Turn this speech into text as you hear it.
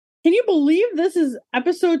Can you believe this is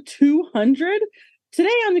episode 200? Today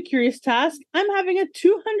on The Curious Task, I'm having a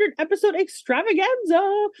 200 episode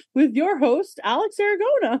extravaganza with your host, Alex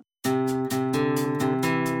Aragona.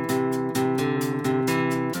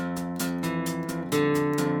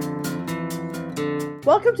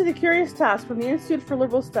 Welcome to The Curious Task from the Institute for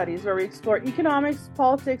Liberal Studies, where we explore economics,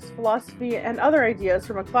 politics, philosophy, and other ideas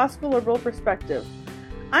from a classical liberal perspective.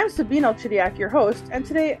 I'm Sabine, your host, and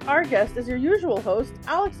today our guest is your usual host,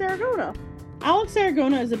 Alex Aragona. Alex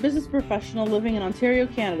Aragona is a business professional living in Ontario,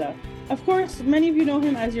 Canada. Of course, many of you know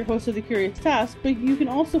him as your host of The Curious Task, but you can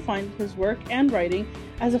also find his work and writing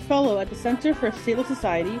as a fellow at the Centre for a Stateless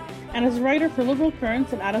Society and as a writer for Liberal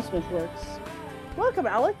Currents and Adam Smith Works. Welcome,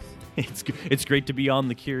 Alex. It's great to be on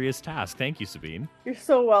The Curious Task. Thank you, Sabine. You're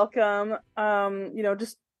so welcome.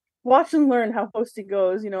 Just watch and learn how hosting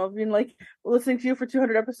goes. I've been listening to you for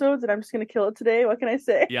 200 episodes, and I'm just going to kill it today. What can I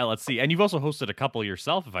say? Yeah, let's see. And you've also hosted a couple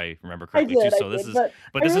yourself, if I remember correctly, I did, too. So this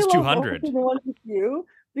is 200. The one with you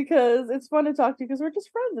because it's fun to talk to you because we're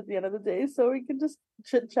just friends at the end of the day, so we can just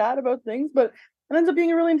chit chat about things. But it ends up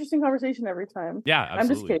being a really interesting conversation every time. Yeah, absolutely. I'm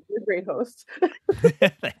just kidding. You're a great host.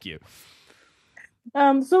 Thank you.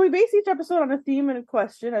 So we base each episode on a theme and a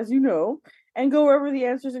question, as you know, and go wherever the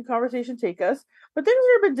answers and conversation take us. But things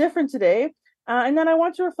are a bit different today. And then I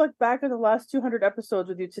want to reflect back on the last 200 episodes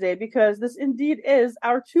with you today, because this indeed is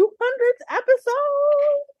our 200th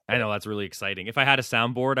episode. I know, that's really exciting. If I had a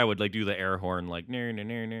soundboard, I would do the air horn,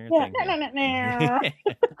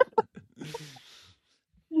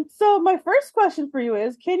 So my first question for you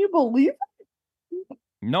is, can you believe it?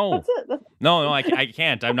 No. That's it. No, I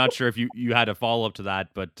can't. I'm not sure if you had a follow-up to that,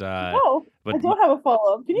 but... No, I don't have a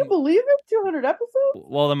follow-up. Can you believe it? 200 episodes?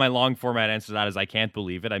 Well, then my long format answer to that is I can't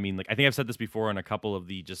believe it. I mean, I think I've said this before in a couple of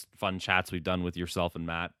the just fun chats we've done with yourself and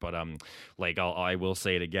Matt, but I will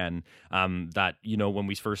say it again, that, when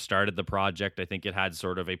we first started the project, I think it had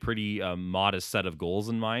sort of a pretty modest set of goals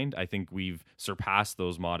in mind. I think we've surpassed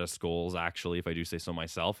those modest goals, actually, if I do say so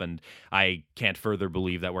myself, and I can't further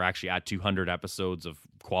believe that we're actually at 200 episodes of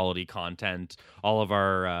quality content. All of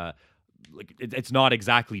our it's not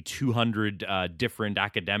exactly 200 different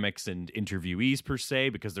academics and interviewees per se,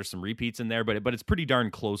 because there's some repeats in there, but it's pretty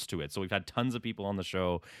darn close to it. So we've had tons of people on the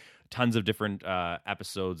show, tons of different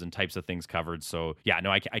episodes and types of things covered. So yeah, no,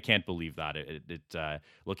 I can't believe that.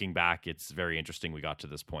 Looking back, it's very interesting we got to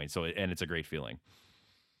this point. So and it's a great feeling.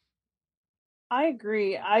 I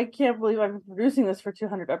agree. I can't believe I've been producing this for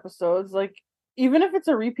 200 episodes. Even if it's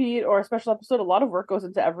a repeat or a special episode, a lot of work goes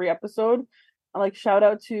into every episode. Shout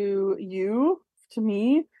out to you, to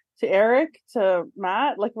me, to Eric, to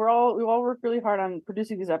Matt. We all work really hard on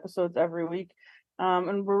producing these episodes every week.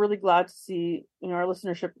 And we're really glad to see, our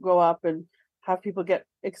listenership go up and have people get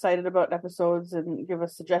excited about episodes and give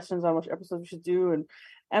us suggestions on which episodes we should do.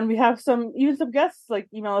 And we have some guests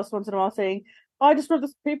email us once in a while saying, "Oh, I just wrote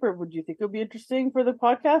this paper. Would you think it would be interesting for the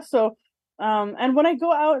podcast?" So and when I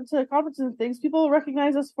go out to conferences and things, people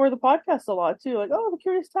recognize us for the podcast a lot too. "Oh, The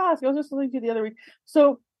Curious Task. I was just listening to the other week."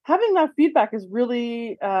 So having that feedback is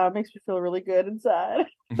really makes me feel really good inside.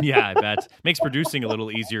 Yeah, I bet. Makes producing a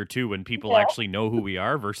little easier too when people actually know who we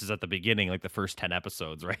are versus at the beginning, the first 10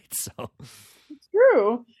 episodes, right? So it's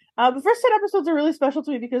true. The first 10 episodes are really special to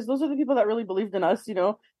me because those are the people that really believed in us,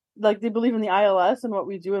 they believe in the ILS and what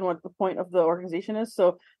we do and what the point of the organization is.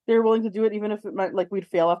 So they're willing to do it, even if it meant we'd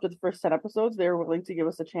fail after the first 10 episodes. They're willing to give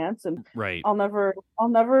us a chance. And right. I'll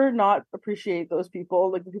never not appreciate those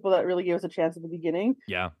people, the people that really gave us a chance at the beginning.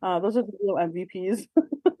 Yeah. Those are the real MVPs.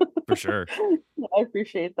 For sure. I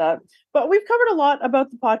appreciate that. But we've covered a lot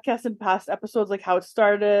about the podcast in past episodes, how it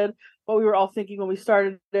started, what we were all thinking when we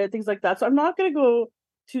started it, things like that. So I'm not going to go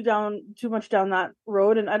too much down that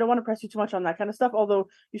road, and I don't want to press you too much on that kind of stuff, although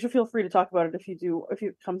you should feel free to talk about it if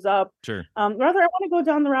it comes up. Sure. Rather, I want to go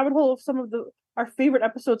down the rabbit hole of some of our favorite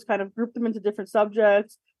episodes, kind of group them into different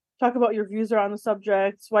subjects, talk about your views around the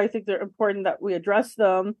subjects, why you think they're important that we address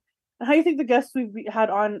them, and how you think the guests we've had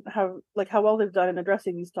on have how well they've done in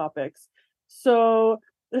addressing these topics. So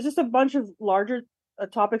there's just a bunch of larger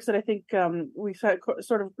topics that I think we've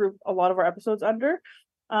sort of grouped a lot of our episodes under.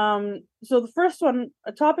 So the first one,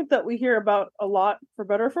 a topic that we hear about a lot, for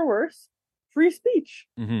better or for worse, free speech.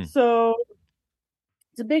 Mm-hmm. So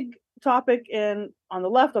it's a big topic on the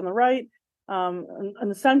left, on the right, in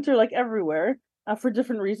the center, everywhere, for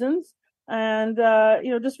different reasons. And,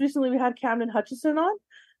 just recently we had Camden Hutchison on,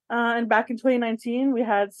 and back in 2019, we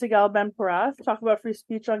had Sigal Ben-Porath talk about free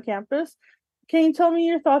speech on campus. Can you tell me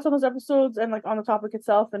your thoughts on those episodes and on the topic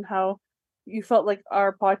itself and how you felt like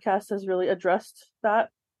our podcast has really addressed that?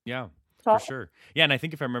 Yeah. For sure. Yeah, and I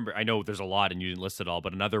think if I remember, I know there's a lot and you didn't list it all,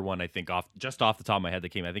 but another one I think off the top of my head that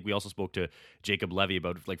came, I think we also spoke to Jacob Levy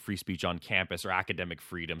about like free speech on campus or academic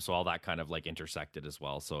freedom. So all that kind of like intersected as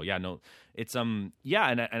well. So yeah, no, it's yeah,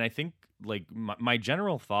 and I think like my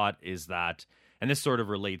general thought is that, and this sort of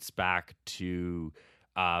relates back to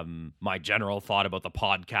my general thought about the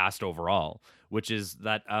podcast overall, which is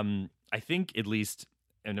that I think at least,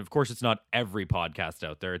 and of course it's not every podcast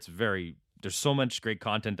out there, it's very, there's so much great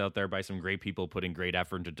content out there by some great people putting great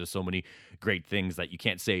effort into so many great things that you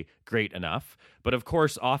can't say great enough. But of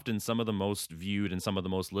course, often some of the most viewed and some of the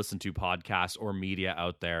most listened to podcasts or media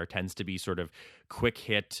out there tends to be sort of quick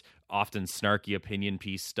hit, often snarky opinion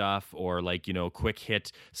piece stuff, or like, you know, quick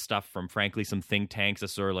hit stuff from frankly some think tanks that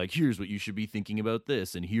sort of like, here's what you should be thinking about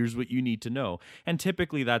this and here's what you need to know. And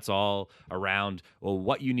typically that's all around, well,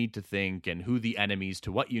 what you need to think and who the enemies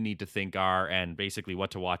to what you need to think are and basically what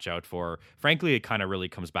to watch out for. Frankly, it kind of really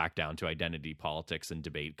comes back down to identity politics and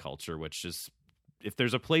debate culture, which is, if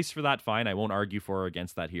there's a place for that, fine. I won't argue for or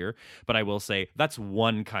against that here, but I will say that's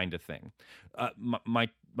one kind of thing.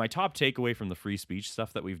 My top takeaway from the free speech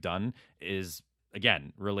stuff that we've done is,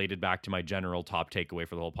 again, related back to my general top takeaway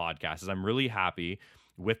for the whole podcast, is I'm really happy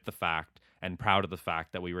with the fact and proud of the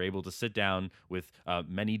fact that we were able to sit down with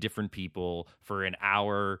many different people for an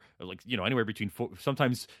hour, like, you know, anywhere between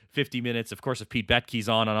sometimes 50 minutes. Of course, if Pete Betke's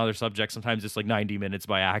on other subjects, sometimes it's like 90 minutes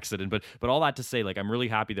by accident. But all that to say, like, I'm really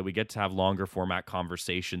happy that we get to have longer format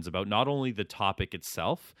conversations about not only the topic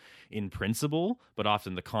itself in principle, but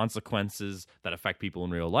often the consequences that affect people in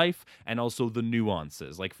real life and also the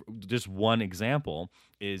nuances. Like, just one example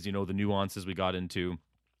is, you know, the nuances we got into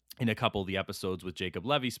in a couple of the episodes with Jacob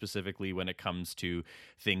Levy, specifically when it comes to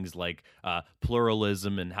things like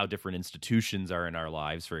pluralism and how different institutions are in our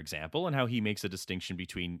lives, for example, and how he makes a distinction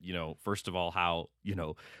between, you know, first of all, how, you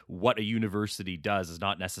know, what a university does is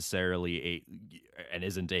not necessarily and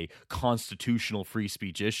isn't a constitutional free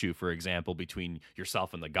speech issue, for example, between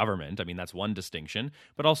yourself and the government. I mean, that's one distinction.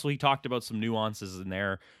 But also he talked about some nuances in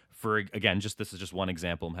there for, again, just this is just one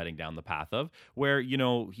example I'm heading down the path of, where, you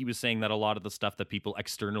know, he was saying that a lot of the stuff that people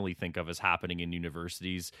externally think of as happening in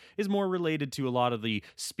universities is more related to a lot of the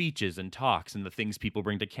speeches and talks and the things people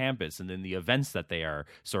bring to campus and then the events that they are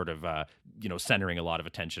sort of, you know, centering a lot of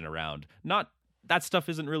attention around. Not that stuff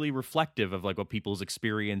isn't really reflective of like what people's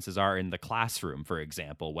experiences are in the classroom, for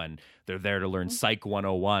example, when they're there to learn Psych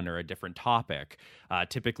 101 or a different topic.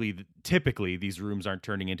 Typically, these rooms aren't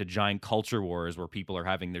turning into giant culture wars where people are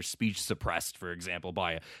having their speech suppressed, for example,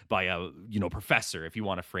 by a you know, professor, if you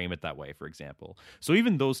want to frame it that way, for example. So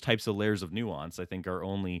even those types of layers of nuance, I think, are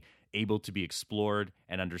only able to be explored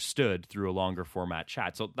and understood through a longer format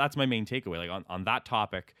chat. So that's my main takeaway. Like on that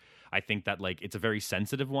topic, I think that like it's a very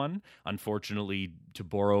sensitive one. Unfortunately, to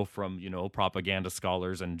borrow from, you know, propaganda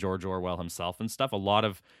scholars and George Orwell himself and stuff, a lot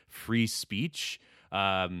of free speech,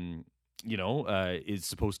 you know, is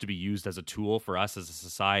supposed to be used as a tool for us as a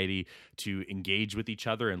society to engage with each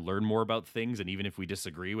other and learn more about things. And even if we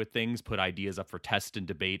disagree with things, put ideas up for test and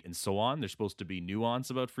debate and so on. There's supposed to be nuance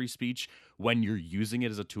about free speech when you're using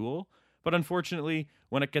it as a tool. But unfortunately,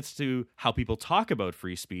 when it gets to how people talk about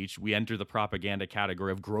free speech, we enter the propaganda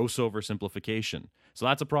category of gross oversimplification. So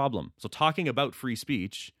that's a problem. So talking about free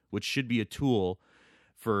speech, which should be a tool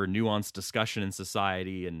for nuanced discussion in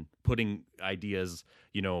society and putting ideas,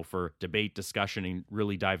 you know, for debate, discussion, and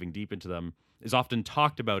really diving deep into them, is often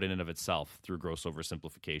talked about in and of itself through gross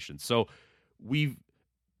oversimplification. So we've,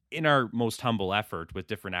 in our most humble effort with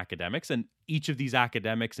different academics, and each of these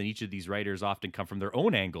academics and each of these writers often come from their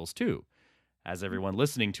own angles too. As everyone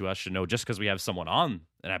listening to us should know, just because we have someone on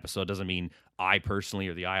an episode doesn't mean I personally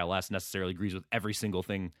or the ILS necessarily agrees with every single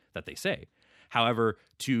thing that they say. However,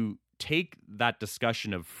 to take that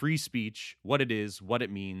discussion of free speech, what it is, what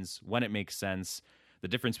it means, when it makes sense, the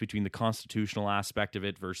difference between the constitutional aspect of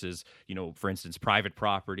it versus, you know, for instance, private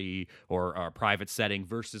property or a private setting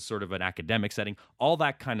versus sort of an academic setting, all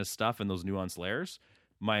that kind of stuff and those nuanced layers.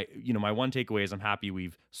 My one takeaway is I'm happy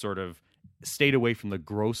we've sort of stayed away from the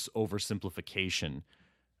gross oversimplification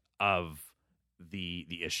of the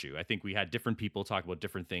issue. I think we had different people talk about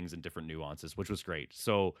different things and different nuances, which was great.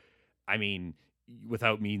 So, I mean,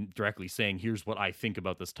 without me directly saying, here's what I think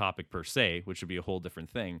about this topic per se, which would be a whole different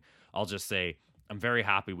thing, I'll just say, I'm very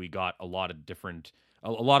happy we got a lot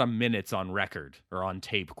of minutes on record or on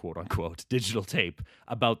tape, quote unquote, digital tape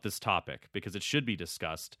about this topic because it should be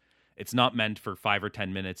discussed. It's not meant for 5 or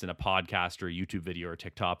 10 minutes in a podcast or a YouTube video or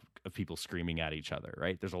TikTok of people screaming at each other,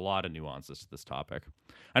 right? There's a lot of nuances to this topic.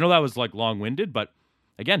 I know that was like long-winded, but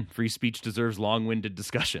again, free speech deserves long-winded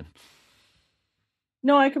discussion.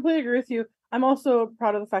 No, I completely agree with you. I'm also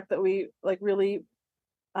proud of the fact that we like really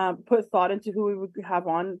put thought into who we would have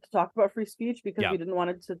on to talk about free speech, because Yeah. we didn't want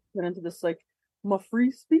it to turn into this like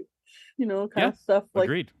free speech, kind Yeah. of stuff, like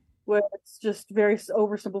Agreed. where it's just very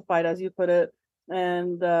oversimplified, as you put it.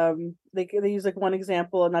 And they use like one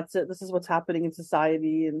example, and that's it. This is what's happening in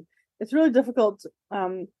society, and it's really difficult.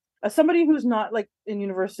 As somebody who's not like in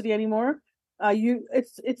university anymore,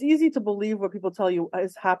 it's easy to believe what people tell you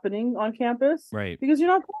is happening on campus Right. because you're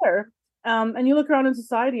not there. And you look around in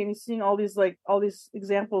society and you're seeing all these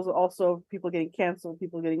examples also of people getting canceled,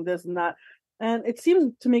 people getting this and that. And it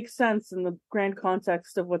seems to make sense in the grand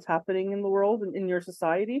context of what's happening in the world and in your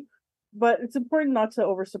society. But it's important not to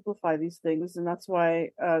oversimplify these things. And that's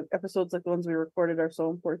why episodes like the ones we recorded are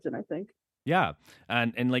so important, I think. Yeah,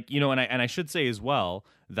 and like, and I should say as well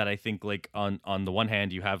that I think, like, on the one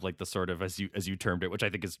hand you have like the sort of, as you termed it, which I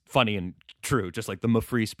think is funny and true, just like the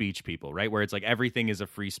free speech people, right? Where it's like everything is a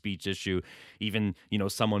free speech issue, even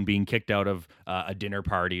someone being kicked out of a dinner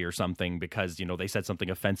party or something because they said something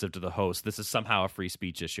offensive to the host. This is somehow a free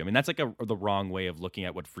speech issue. I mean, that's like the wrong way of looking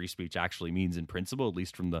at what free speech actually means in principle, at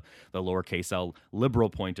least from the lowercase l liberal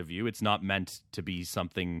point of view. It's not meant to be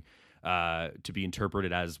something to be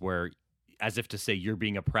interpreted as if to say you're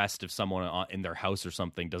being oppressed if someone in their house or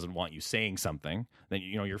something doesn't want you saying something, then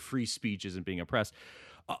your free speech isn't being oppressed.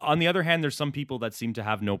 On the other hand, there's some people that seem to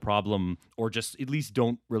have no problem, or just at least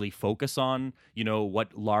don't really focus on,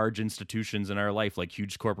 what large institutions in our life, like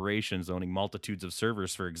huge corporations owning multitudes of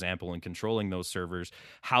servers, for example, and controlling those servers,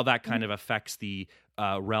 how that kind of affects the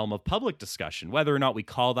realm of public discussion, whether or not we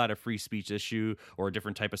call that a free speech issue or a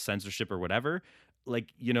different type of censorship or whatever.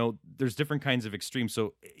 Like, there's different kinds of extremes.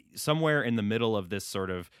 So somewhere in the middle of this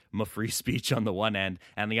sort of free speech on the one end,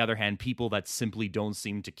 and the other hand, people that simply don't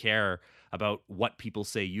seem to care about what people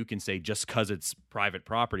say you can say just because it's private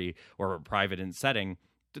property or a private in setting.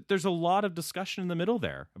 There's a lot of discussion in the middle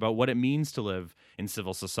there about what it means to live in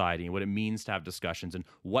civil society and what it means to have discussions and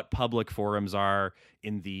what public forums are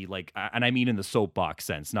in the, like, and I mean in the soapbox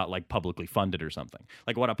sense, not like publicly funded or something,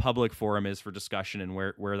 like what a public forum is for discussion and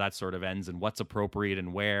where that sort of ends and what's appropriate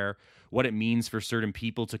and what it means for certain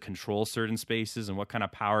people to control certain spaces and what kind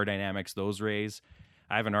of power dynamics those raise.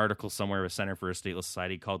 I have an article somewhere with Center for a Stateless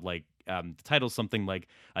Society called, like, the title's something like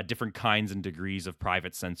different kinds and degrees of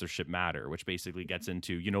private censorship matter, which basically gets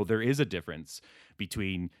into, there is a difference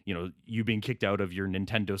between, you being kicked out of your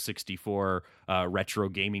Nintendo 64 retro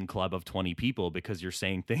gaming club of 20 people because you're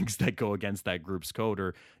saying things that go against that group's code,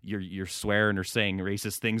 or you're swearing or saying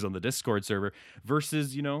racist things on the Discord server,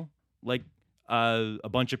 versus, like a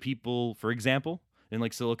bunch of people, for example, in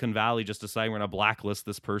like Silicon Valley, just deciding we're going to blacklist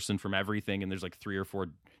this person from everything. And there's like 3 or 4,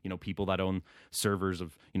 people that own servers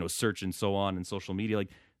of, search and so on and social media. Like,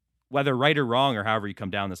 whether right or wrong or however you come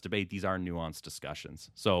down this debate, these are nuanced discussions.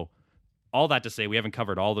 So all that to say, we haven't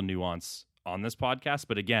covered all the nuance on this podcast.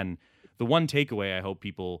 But again, the one takeaway I hope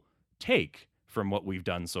people take from what we've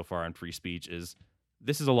done so far on free speech is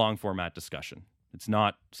this is a long format discussion. It's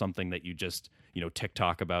not something that you just,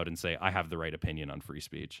 TikTok about and say, I have the right opinion on free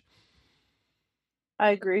speech. I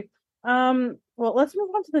agree. Well, let's move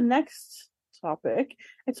on to the next topic.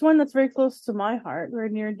 It's one that's very close to my heart, very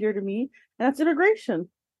near and dear to me, and that's immigration.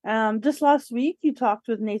 Just last week, you talked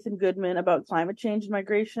with Nathan Goodman about climate change and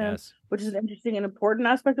migration, Yes. which is an interesting and important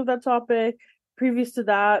aspect of that topic. Previous to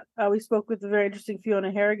that, we spoke with the very interesting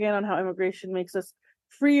Fiona Harrigan on how immigration makes us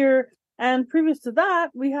freer. And previous to that,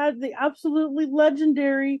 we had the absolutely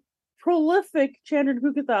legendary, prolific Chandran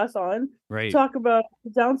Kukathas on Right. to talk about the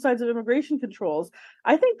downsides of immigration controls.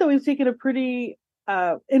 I think that we've taken a pretty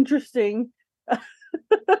interesting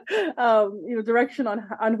direction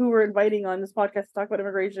on who we're inviting on this podcast to talk about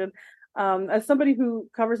immigration. As somebody who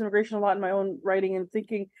covers immigration a lot in my own writing and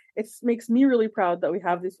thinking, it makes me really proud that we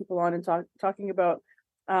have these people on and talking about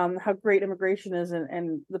how great immigration is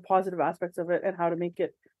and the positive aspects of it and how to make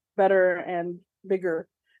it better and bigger.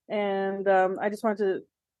 And I just wanted to,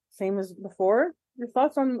 same as before, your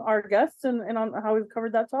thoughts on our guests and on how we've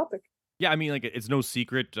covered that topic. Yeah, I mean, like, it's no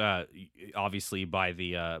secret, obviously, by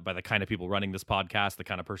the kind of people running this podcast, the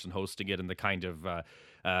kind of person hosting it, and the kind of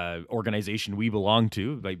organization we belong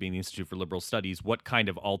to, by being the Institute for Liberal Studies, what kind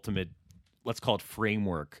of ultimate, let's call it,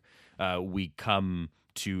 framework we come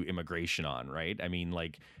to immigration on, right? I mean,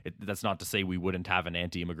 like, that's not to say we wouldn't have an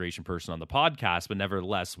anti-immigration person on the podcast, but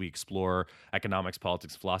nevertheless, we explore economics,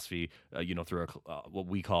 politics, philosophy, through what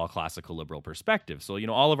we call a classical liberal perspective. So,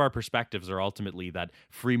 all of our perspectives are ultimately that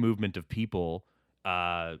free movement of people,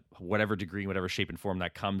 whatever degree, whatever shape and form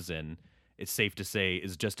that comes in, it's safe to say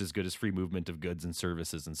is just as good as free movement of goods and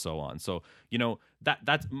services and so on. So,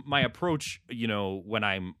 that's my approach, when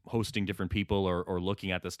I'm hosting different people or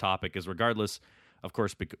looking at this topic, is regardless of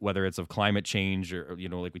course, whether it's of climate change or,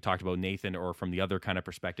 like we talked about Nathan, or from the other kind of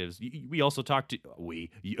perspectives. We also talked to,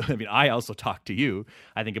 I mean, I also talked to you,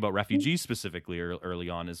 I think, about refugees specifically early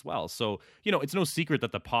on as well. So, it's no secret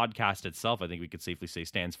that the podcast itself, I think we could safely say,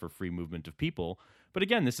 stands for free movement of people. But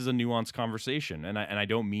again, this is a nuanced conversation. And I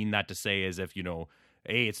don't mean that to say as if,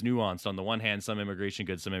 hey, it's nuanced. On the one hand, some immigration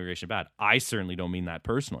good, some immigration bad. I certainly don't mean that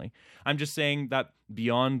personally. I'm just saying that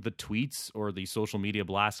beyond the tweets or the social media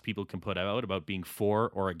blasts people can put out about being for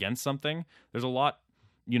or against something, there's a lot,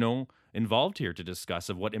 involved here to discuss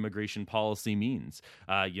of what immigration policy means.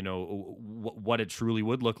 What it truly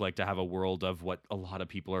would look like to have a world of what a lot of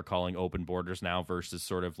people are calling open borders now versus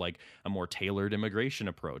sort of like a more tailored immigration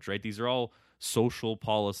approach, right? These are all social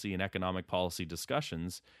policy and economic policy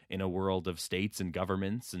discussions in a world of states and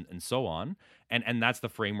governments and so on. And that's the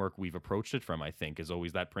framework we've approached it from, I think, is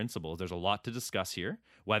always that principle. There's a lot to discuss here,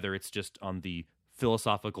 whether it's just on the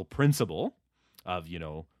philosophical principle of,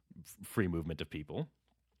 free movement of people,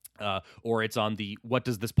 or it's on the what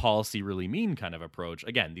does this policy really mean kind of approach.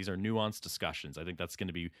 Again, these are nuanced discussions. I think that's going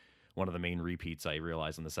to be one of the main repeats I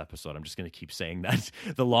realize in this episode. I'm just going to keep saying that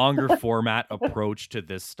the longer format approach to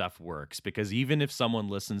this stuff works, because even if someone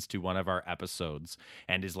listens to one of our episodes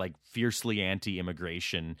and is like fiercely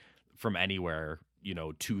anti-immigration from anywhere,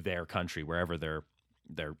 to their country, wherever they're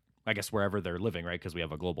I guess wherever they're living, right? Because we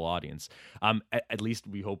have a global audience. At least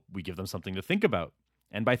we hope we give them something to think about.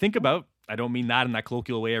 And by think about, I don't mean that in that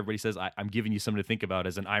colloquial way everybody says, I'm giving you something to think about,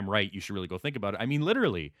 as in I'm right, you should really go think about it. I mean,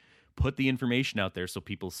 literally, put the information out there so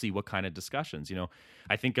people see what kind of discussions.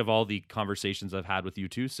 I think of all the conversations I've had with you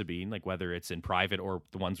too, Sabine, like whether it's in private or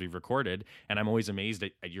the ones we've recorded, and I'm always amazed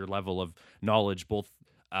at your level of knowledge, both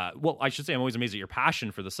I should say I'm always amazed at your passion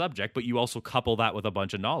for the subject, but you also couple that with a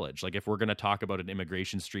bunch of knowledge. Like if we're going to talk about an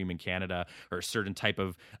immigration stream in Canada, or a certain type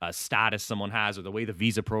of status someone has, or the way the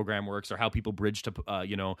visa program works, or how people bridge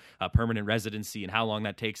to, permanent residency, and how long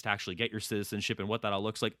that takes to actually get your citizenship, and what that all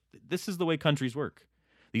looks like. This is the way countries work.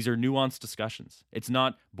 These are nuanced discussions. It's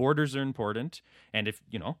not borders are important. And if,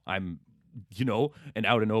 I'm an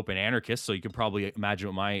out and open anarchist, so you can probably imagine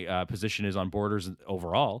what my position is on borders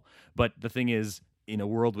overall. But the thing is, in a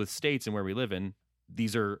world with states and where we live in,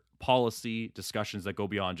 these are policy discussions that go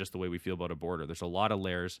beyond just the way we feel about a border. There's a lot of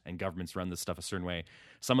layers, and governments run this stuff a certain way.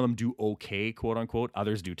 Some of them do okay, quote unquote.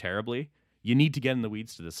 Others do terribly. You need to get in the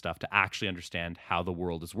weeds to this stuff to actually understand how the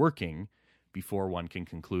world is working before one can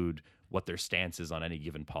conclude what their stance is on any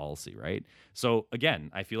given policy, right? So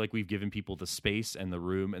again, I feel like we've given people the space and the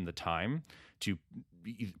room and the time to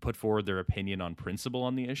put forward their opinion on principle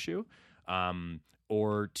on the issue,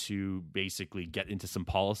 or to basically get into some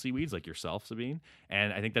policy weeds like yourself, Sabine.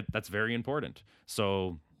 And I think that that's very important.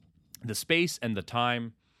 So the space and the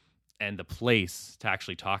time and the place to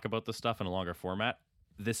actually talk about this stuff in a longer format,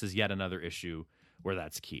 this is yet another issue where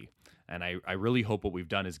that's key. And I really hope what we've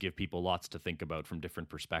done is give people lots to think about from different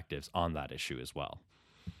perspectives on that issue as well.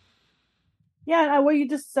 Yeah, and what you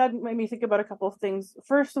just said made me think about a couple of things.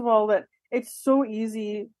 First of all, that it's so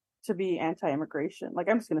easy to be anti-immigration. Like,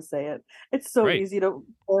 I'm just going to say it. It's so easy to,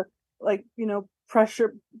 put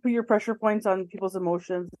your pressure points on people's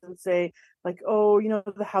emotions and say, like, oh,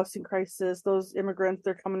 the housing crisis, those immigrants,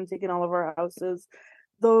 they're coming and taking all of our houses.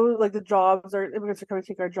 Those, like, immigrants are coming to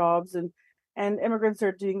take our jobs, and immigrants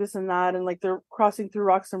are doing this and that, and like they're crossing through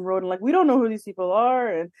Roxham Road, and like we don't know who these people are,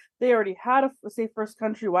 and they already had a safe first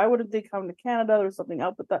country. Why wouldn't they come to Canada? There's something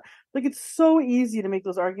up with that. Like, it's so easy to make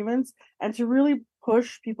those arguments and to really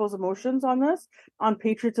push people's emotions on this, on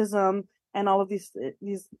patriotism, and all of these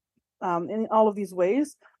in all of these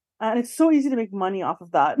ways. And it's so easy to make money off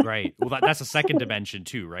of that. Right. Well, that's a second dimension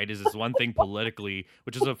too, right? Is it's one thing politically,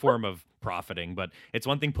 which is a form of profiting, but it's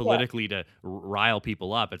one thing politically to rile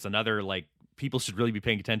people up. It's another, like, people should really be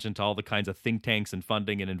paying attention to all the kinds of think tanks and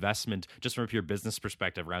funding and investment, just from a pure business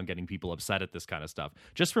perspective, around getting people upset at this kind of stuff.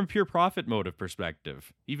 Just from pure profit motive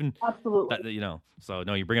perspective, even absolutely. That, So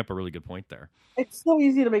no, you bring up a really good point there. It's so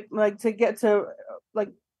easy to make, to get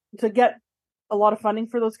a lot of funding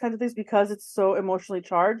for those kinds of things because it's so emotionally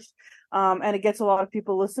charged, and it gets a lot of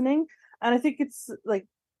people listening. And I think it's like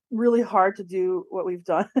really hard to do what we've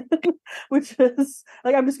done, which is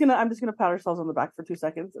like, I'm just gonna pat ourselves on the back for 2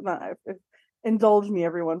 seconds, and indulge me,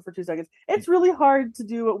 everyone, for 2 seconds. It's really hard to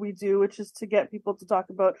do what we do, which is to get people to talk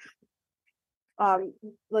about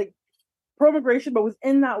like pro-immigration, but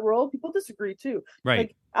within that world, people disagree too. Right.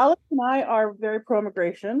 Like, Alex and I are very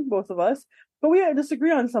pro-immigration, both of us, but we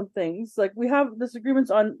disagree on some things. Like, we have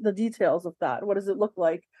disagreements on the details of that. What does it look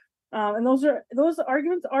like? And those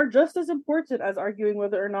arguments are just as important as arguing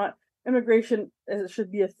whether or not immigration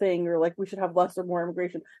should be a thing, or like we should have less or more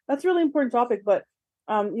immigration. That's a really important topic, but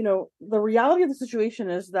The reality of the situation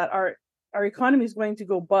is that our economy is going to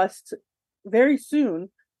go bust very soon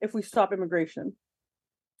if we stop immigration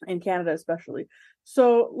in Canada, especially.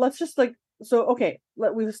 So let's just okay,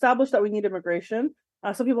 we've established that we need immigration.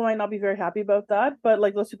 Some people might not be very happy about that, but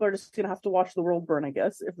like those people are just gonna have to watch the world burn, I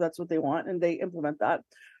guess, if that's what they want, and they implement that.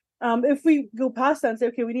 If we go past that and say,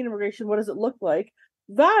 okay, we need immigration, what does it look like?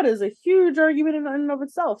 That is a huge argument in and of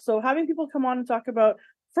itself. So having people come on and talk about,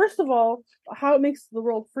 first of all, how it makes the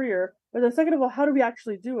world freer, but then second of all, how do we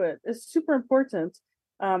actually do it is super important,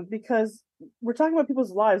 because we're talking about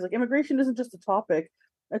people's lives. Like immigration isn't just a topic.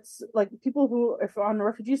 It's like people who, if on the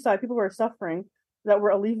refugee side, people who are suffering, that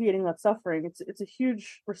we're alleviating that suffering. It's a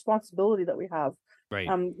huge responsibility that we have. Right.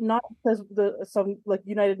 Not because some like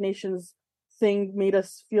United Nations thing made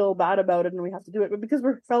us feel bad about it and we have to do it, but because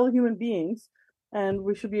we're fellow human beings and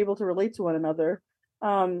we should be able to relate to one another,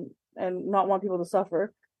 and not want people to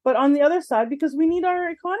suffer. But on the other side, because we need our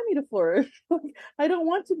economy to flourish. I don't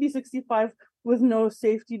want to be 65 with no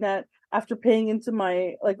safety net after paying into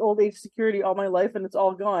my like old age security all my life and it's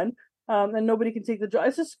all gone. And nobody can take the job.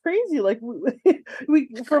 It's just crazy. Like we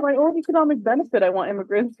for my own economic benefit, I want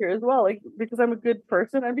immigrants here as well. Like because I'm a good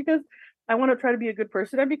person and because I want to try to be a good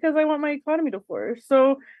person and because I want my economy to flourish.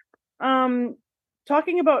 So,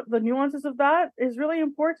 talking about the nuances of that is really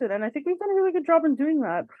important, and I think we've done a really good job in doing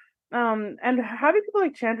that. And having people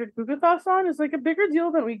like Chandra Gugathos on is like a bigger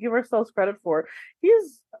deal than we give ourselves credit for.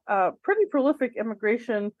 He's a pretty prolific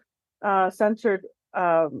immigration centered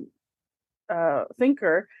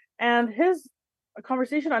thinker, and his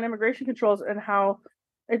conversation on immigration controls and how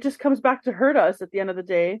it just comes back to hurt us at the end of the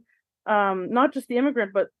day, not just the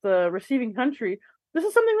immigrant but the receiving country. This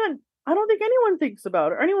is something that I don't think anyone thinks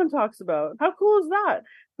about or anyone talks about. How cool is that?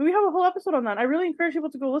 We have a whole episode on that. I really encourage people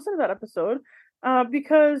to go listen to that episode,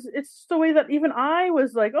 because it's the way that even I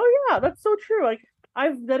was like, oh yeah, that's so true. Like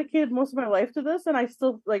I've dedicated most of my life to this, and I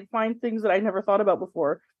still like find things that I never thought about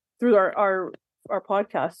before through our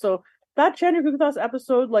podcast. So that Chandra Gupta's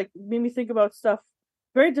episode like made me think about stuff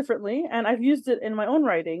very differently, and I've used it in my own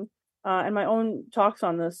writing, and my own talks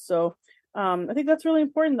on this. So I think that's really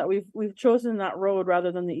important that we've chosen that road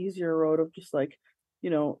rather than the easier road of just like,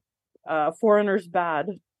 foreigners bad.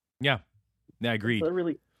 Yeah, agreed. So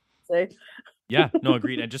really say. Yeah, no,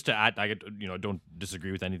 agreed. And just to add, I don't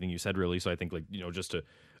disagree with anything you said really. So I think like, just to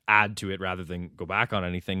add to it rather than go back on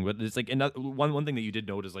anything. But it's like one thing that you did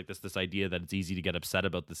note is like this idea that it's easy to get upset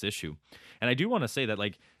about this issue. And I do want to say that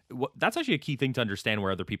like that's actually a key thing to understand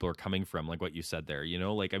where other people are coming from, like what you said there.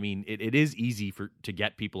 Like I mean, it is easy to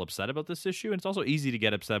get people upset about this issue, and it's also easy to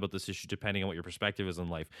get upset about this issue depending on what your perspective is in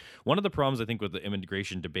life. One of the problems I think with the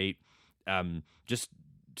immigration debate, just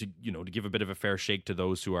to give a bit of a fair shake to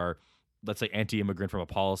those who are, let's say, anti-immigrant from a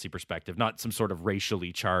policy perspective, not some sort of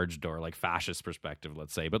racially charged or like fascist perspective,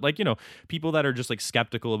 let's say, but like, people that are just like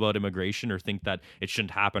skeptical about immigration or think that it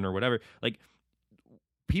shouldn't happen or whatever. Like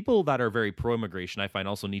people that are very pro-immigration, I find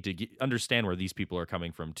also need to understand where these people are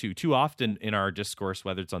coming from too. Too often in our discourse,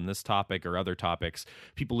 whether it's on this topic or other topics,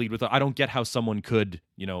 people lead with, I don't get how someone could,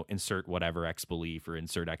 insert whatever X belief or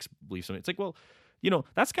insert X belief. So it's like, well,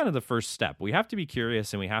 that's kind of the first step. We have to be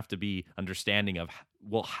curious and we have to be understanding of,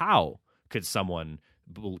 well, how could someone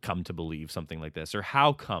come to believe something like this, or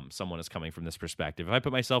how come someone is coming from this perspective? If I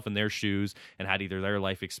put myself in their shoes and had either their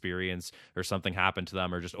life experience or something happen to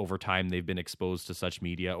them, or just over time they've been exposed to such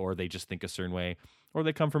media, or they just think a certain way, or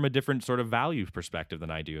they come from a different sort of value perspective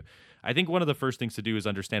than I do, I think one of the first things to do is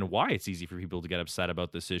understand why it's easy for people to get upset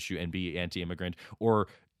about this issue and be anti-immigrant, or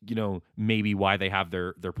maybe why they have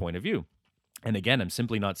their point of view. And again, I'm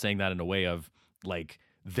simply not saying that in a way of like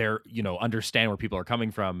understand where people are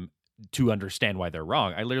coming from to understand why they're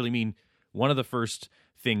wrong. I literally mean one of the first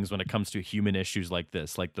things when it comes to human issues like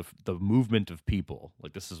this, like the movement of people,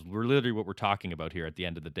 like we're literally what we're talking about here at the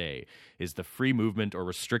end of the day, is the free movement or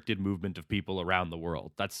restricted movement of people around the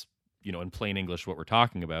world. That's, in plain English, what we're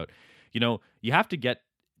talking about. You have to get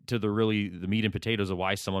to the meat and potatoes of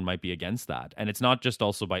why someone might be against that. And it's not just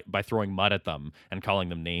also by throwing mud at them and calling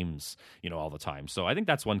them names, all the time. So I think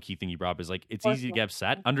that's one key thing you brought up is like, it's easy to get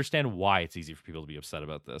upset. Understand why it's easy for people to be upset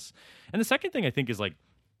about this. And the second thing I think is like,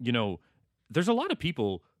 there's a lot of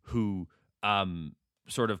people who,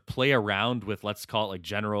 sort of play around with, let's call it like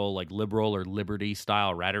general, like liberal or liberty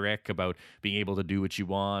style rhetoric about being able to do what you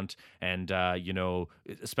want. And,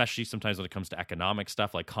 especially sometimes when it comes to economic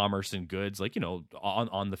stuff like commerce and goods, like,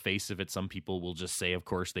 on the face of it, some people will just say, of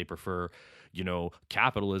course, they prefer,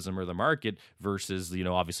 capitalism or the market versus,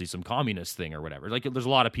 obviously some communist thing or whatever. Like there's a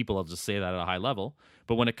lot of people that'll just say that at a high level.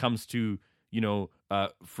 But when it comes to,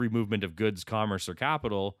 free movement of goods, commerce, or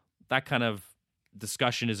capital, that kind of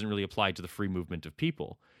discussion isn't really applied to the free movement of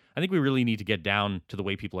people. I think we really need to get down to the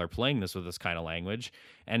way people are playing this with this kind of language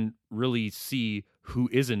and really see who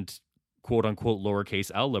isn't quote unquote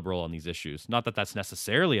lowercase L liberal on these issues. Not that that's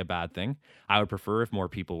necessarily a bad thing. I would prefer if more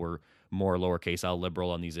people were more lowercase L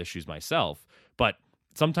liberal on these issues myself. But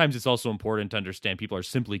sometimes it's also important to understand people are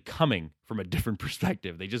simply coming from a different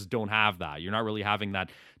perspective. They just don't have that. You're not really having that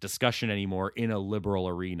discussion anymore in a liberal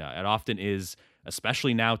arena. It often is,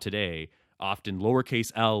 especially now today, often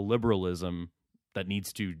lowercase L liberalism that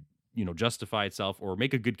needs to, justify itself or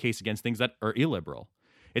make a good case against things that are illiberal.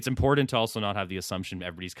 It's important to also not have the assumption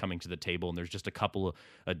everybody's coming to the table and there's just a couple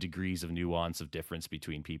of degrees of nuance of difference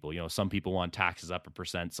between people. Some people want taxes up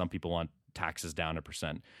 1%, some people want taxes down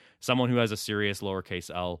 1%. Someone who has a serious lowercase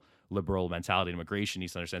L liberal mentality in immigration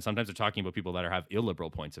needs to understand sometimes they're talking about people that have illiberal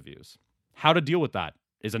points of views. How to deal with that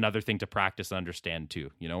is another thing to practice and understand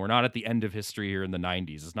too. We're not at the end of history here in the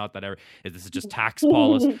 90s. It's not that this is just tax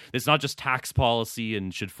policy. It's not just tax policy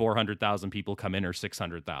and should 400,000 people come in or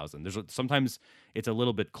 600,000. Sometimes it's a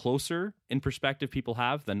little bit closer in perspective people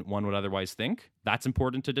have than one would otherwise think. That's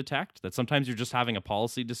important to detect, that sometimes you're just having a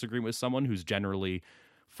policy disagreement with someone who's generally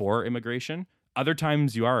for immigration. Other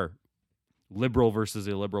times you are liberal versus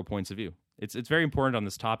illiberal points of view. It's very important on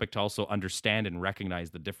this topic to also understand and recognize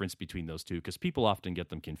the difference between those two, because people often get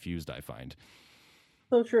them confused, I find.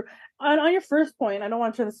 So true. On your first point, I don't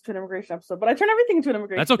want to turn this into an immigration episode, but I turn everything into an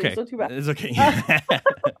immigration. That's okay. So too bad. It's okay.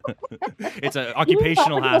 It's an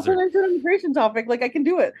occupational hazard. It's an immigration topic. Like, I can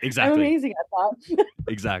do it. Exactly. I'm amazing at that.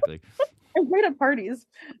 Exactly. I'm great at parties.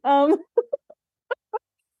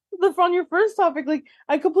 On your first topic, like,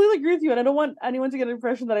 I completely agree with you, and I don't want anyone to get an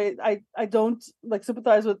impression that I don't like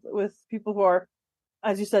sympathize with people who are,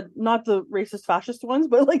 as you said, not the racist fascist ones,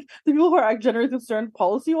 but like the people who are generally concerned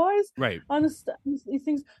policy wise, right, on these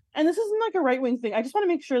things. And this isn't like a right wing thing. I just want to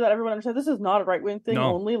make sure that everyone understands this is not a right wing thing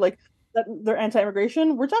only. Like, that they're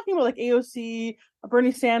anti-immigration. We're talking about like AOC,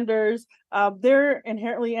 Bernie Sanders. They're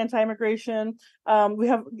inherently anti-immigration. We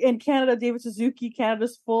have in Canada, David Suzuki.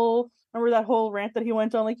 Canada's full. Remember that whole rant that he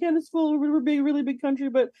went on, like, Canada's full, we're a big, really big country,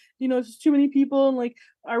 but it's just too many people and like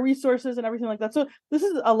our resources and everything like that. So this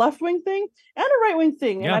is a left-wing thing and a right-wing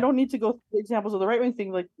thing. And I don't need to go through the examples of the right-wing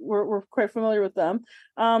thing. Like, we're quite familiar with them,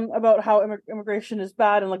 about how immigration is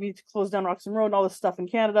bad and like we need to close down Roxham Road and all this stuff in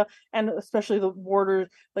Canada, and especially the borders,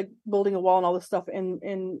 like building a wall and all this stuff in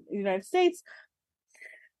the United States.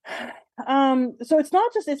 So it's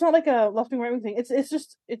not like a left-wing, right-wing thing.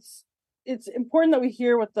 It's important that we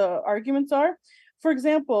hear what the arguments are. For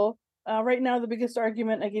example, right now, the biggest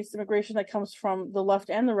argument against immigration that comes from the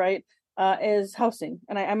left and the right is housing.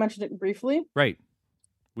 And I mentioned it briefly. Right.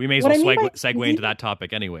 We may as well segue into that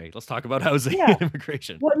topic anyway. Let's talk about housing and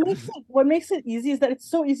immigration. What makes it easy is that it's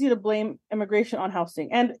so easy to blame immigration on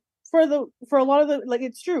housing. And for a lot of the, like,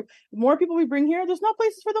 it's true. The more people we bring here, there's not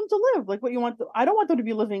places for them to live. Like, what you want, I don't want them to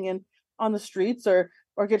be living on the streets or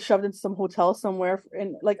get shoved into some hotel somewhere.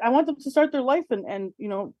 And like, I want them to start their life and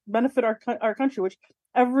benefit our country, which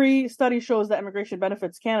every study shows that immigration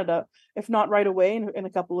benefits Canada, if not right away, in a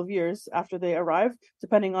couple of years after they arrive,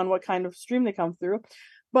 depending on what kind of stream they come through.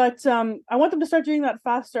 But I want them to start doing that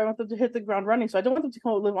faster. I want them to hit the ground running. So I don't want them to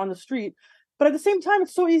come live on the street. But at the same time,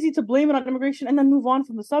 it's so easy to blame it on immigration and then move on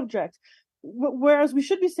from the subject. Whereas we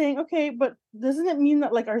should be saying, okay, but doesn't it mean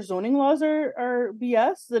that like our zoning laws are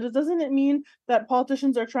BS? Doesn't it mean that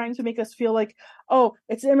politicians are trying to make us feel like, oh,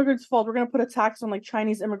 it's the immigrants' fault, we're going to put a tax on like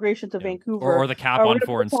Chinese immigration to Vancouver, or the cap on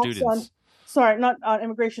foreign students? Not on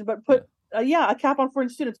immigration, but put a cap on foreign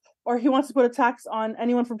students. Or he wants to put a tax on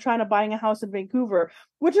anyone from China buying a house in Vancouver,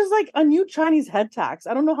 which is like a new Chinese head tax.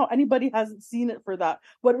 I don't know how anybody hasn't seen it for that,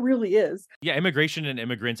 what it really is. Yeah, immigration and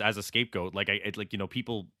immigrants as a scapegoat. Like,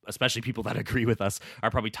 people, especially people that agree with us,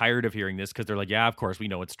 are probably tired of hearing this because they're like, yeah, of course we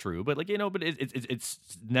know it's true, but but it's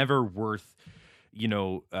never worth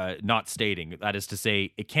not stating. That is to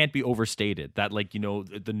say, it can't be overstated that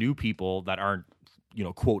the new people that aren't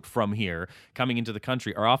quote from here coming into the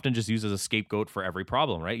country are often just used as a scapegoat for every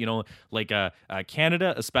problem, right?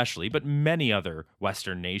 Canada especially, but many other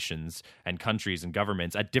Western nations and countries and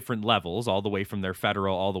governments at different levels, all the way from their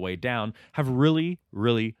federal all the way down, have really,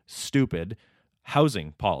 really stupid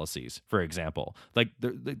housing policies, for example. Like,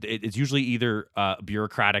 it's usually either a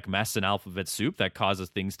bureaucratic mess and alphabet soup that causes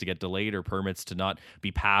things to get delayed or permits to not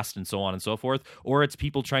be passed and so on and so forth, or it's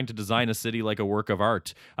people trying to design a city like a work of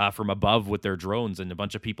art from above with their drones, and a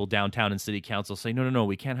bunch of people downtown in city council say, no,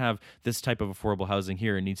 we can't have this type of affordable housing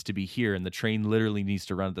here, it needs to be here, and the train literally needs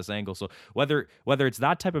to run at this angle. So whether it's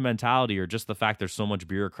that type of mentality or just the fact there's so much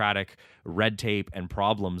bureaucratic red tape and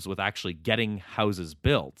problems with actually getting houses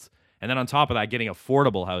built, And then on top of that, getting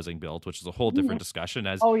affordable housing built, which is a whole different discussion.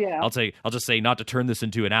 As Oh yeah. I'll just say, not to turn this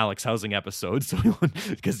into an Alex housing episode, so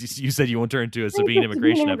because you said you won't turn into a Sabine Sabine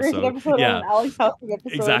immigration episode. and Yeah, an Alex housing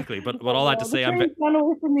episode. exactly. But all that to say, the train's gone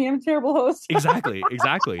away from me. I'm a terrible host. exactly.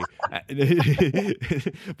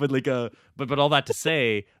 But like but all that to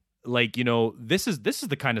say, like, you know, this is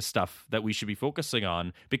the kind of stuff that we should be focusing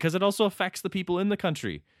on, because it also affects the people in the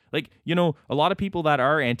country. Like, you know, a lot of people that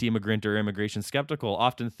are anti-immigrant or immigration skeptical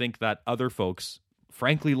often think that other folks,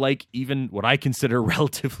 frankly, like even what I consider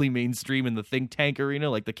relatively mainstream in the think tank arena,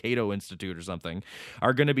 like the Cato Institute or something,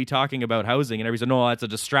 are going to be talking about housing, and everybody's like, no, that's a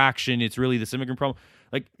distraction. It's really this immigrant problem.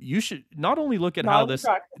 Like, you should not only look at how this,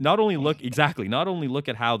 not only look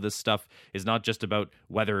at how this stuff is not just about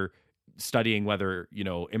studying whether, you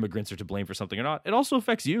know, immigrants are to blame for something or not. It also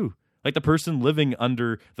affects you, like the person living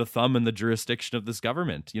under the thumb and the jurisdiction of this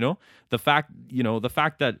government. You know, the fact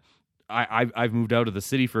that I've moved out of the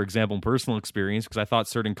city, for example, in personal experience, because I thought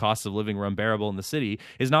certain costs of living were unbearable in the city,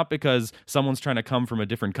 is not because someone's trying to come from a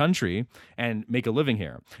different country and make a living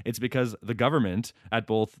here. It's because the government at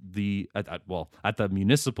both at the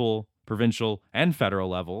municipal, provincial, and federal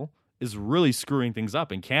level is really screwing things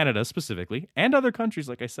up in Canada specifically, and other countries,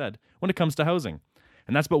 like I said, when it comes to housing.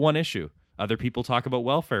 And that's but one issue. Other people talk about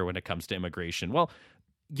welfare when it comes to immigration. Well,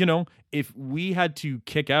 you know, if we had to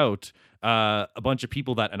kick out a bunch of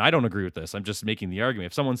people that, and I don't agree with this, I'm just making the argument.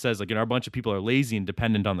 If someone says, like, you know, a bunch of people are lazy and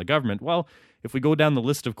dependent on the government, well, if we go down the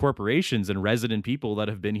list of corporations and resident people that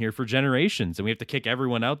have been here for generations, and we have to kick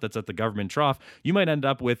everyone out that's at the government trough, you might end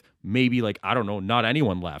up with maybe, like, I don't know, not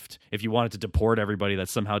anyone left if you wanted to deport everybody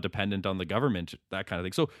that's somehow dependent on the government, that kind of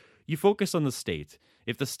thing. So you focus on the state.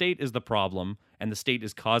 If the state is the problem and the state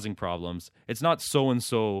is causing problems, it's not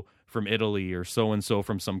so-and-so from Italy or so-and-so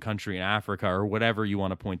from some country in Africa or whatever you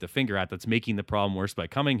want to point the finger at that's making the problem worse by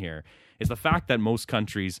coming here. It's the fact that most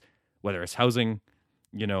countries, whether it's housing,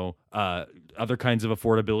 you know, other kinds of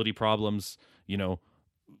affordability problems, you know,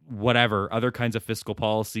 whatever, other kinds of fiscal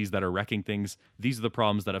policies that are wrecking things, these are the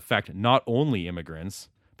problems that affect not only immigrants,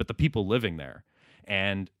 but the people living there.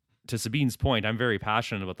 And to Sabine's point, I'm very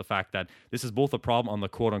passionate about the fact that this is both a problem on the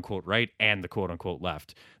quote-unquote right and the quote-unquote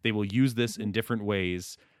left. They will use this in different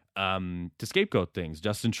ways to scapegoat things.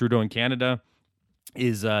 Justin Trudeau in Canada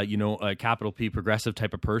is, you know, a capital P progressive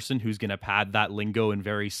type of person who's going to pad that lingo in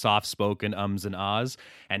very soft-spoken ums and ahs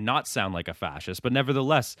and not sound like a fascist. But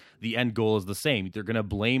nevertheless, the end goal is the same. They're going to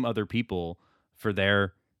blame other people for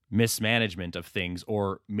their mismanagement of things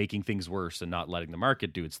or making things worse and not letting the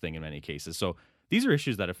market do its thing in many cases. So these are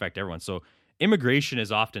issues that affect everyone. So immigration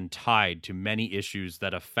is often tied to many issues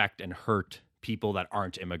that affect and hurt people that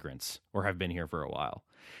aren't immigrants or have been here for a while.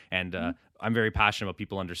 And I'm very passionate about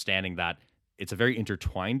people understanding that it's a very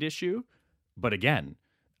intertwined issue. But again,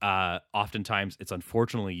 oftentimes it's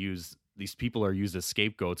unfortunately used, these people are used as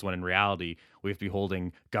scapegoats when in reality, we have to be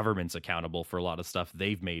holding governments accountable for a lot of stuff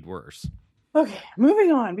they've made worse. Okay,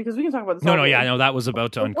 moving on, because we can talk about this. No, that was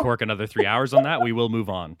about to uncork another 3 hours on that. We will move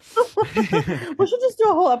on. We should just do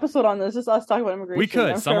a whole episode on this, just us talking about immigration. We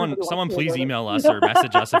could. Someone please email us or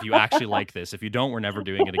message us if you actually like this. If you don't, we're never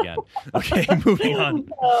doing it again. Okay, moving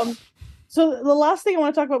on. So the last thing I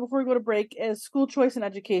want to talk about before we go to break is school choice and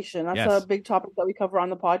education. That's a big topic that we cover on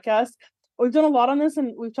the podcast. We've done a lot on this,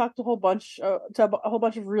 and we've talked to a whole bunch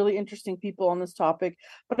of really interesting people on this topic.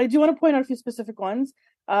 But I do want to point out a few specific ones.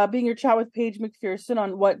 Being your chat with Paige McPherson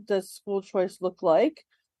on what does school choice look like,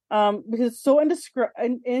 because it's so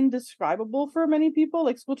indescribable for many people.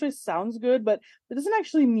 Like, school choice sounds good, but it doesn't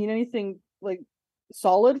actually mean anything like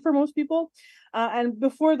solid for most people. And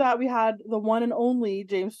before that, we had the one and only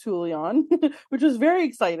James Tooley on, which was very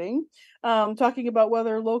exciting, talking about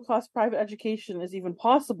whether low-cost private education is even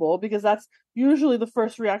possible, because that's usually the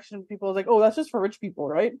first reaction of people is like, oh, that's just for rich people,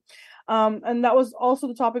 right? And that was also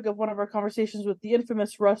the topic of one of our conversations with the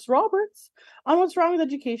infamous Russ Roberts on what's wrong with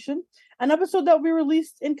education, an episode that will be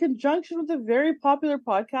released in conjunction with the very popular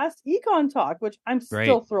podcast Econ Talk, which I'm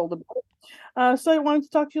still thrilled about. So I wanted to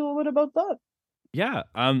talk to you a little bit about that. Yeah,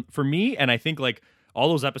 for me, and I think like all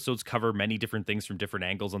those episodes cover many different things from different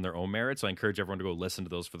angles on their own merit. So I encourage everyone to go listen to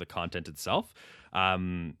those for the content itself.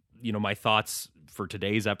 You know, my thoughts for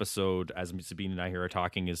today's episode, as Sabine and I here are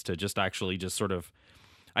talking, is to just sort of,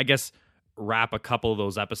 I guess, wrap a couple of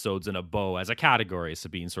those episodes in a bow as a category, as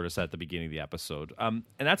Sabine sort of said at the beginning of the episode. And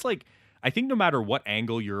that's like, I think no matter what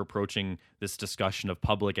angle you're approaching this discussion of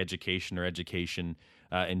public education or education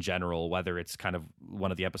in general, whether it's kind of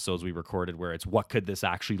one of the episodes we recorded where it's what could this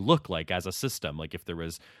actually look like as a system, like if there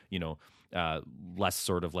was, you know, less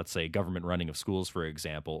sort of, let's say, government running of schools, for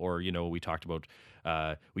example, or, you know, we talked with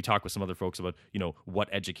some other folks about, you know, what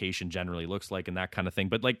education generally looks like and that kind of thing.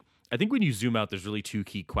 But like, I think when you zoom out, there's really two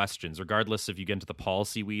key questions, regardless if you get into the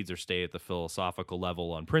policy weeds or stay at the philosophical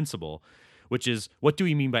level on principle, which is what do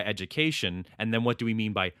we mean by education? And then what do we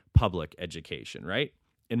mean by public education, right?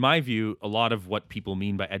 In my view, a lot of what people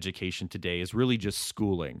mean by education today is really just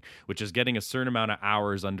schooling, which is getting a certain amount of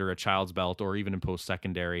hours under a child's belt or even in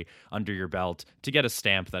post-secondary under your belt to get a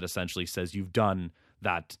stamp that essentially says you've done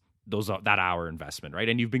that hour investment, right?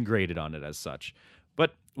 And you've been graded on it as such.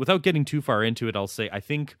 But without getting too far into it, I'll say I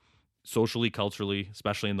think socially, culturally,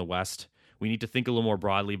 especially in the West, we need to think a little more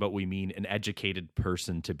broadly about what we mean an educated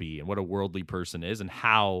person to be and what a worldly person is and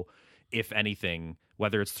how, if anything,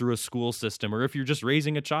 whether it's through a school system or if you're just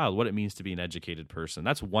raising a child, what it means to be an educated person.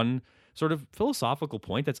 That's one sort of philosophical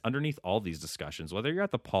point that's underneath all these discussions. Whether you're at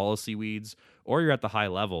the policy weeds or you're at the high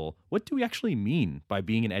level, what do we actually mean by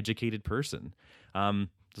being an educated person?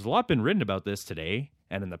 There's a lot been written about this today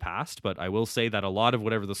and in the past, but I will say that a lot of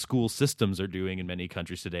whatever the school systems are doing in many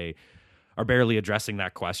countries today are barely addressing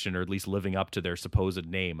that question, or at least living up to their supposed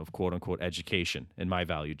name of quote unquote education, in my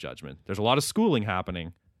value judgment. There's a lot of schooling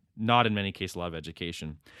happening, not in many cases a lot of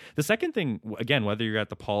education. The second thing, again, whether you're at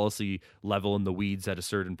the policy level in the weeds at a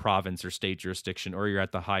certain province or state jurisdiction, or you're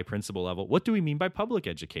at the high principle level, what do we mean by public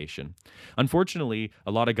education? Unfortunately,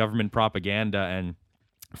 a lot of government propaganda and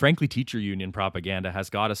frankly, teacher union propaganda has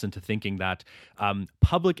got us into thinking that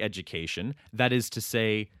public education, that is to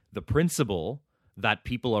say, the principle that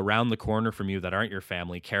people around the corner from you that aren't your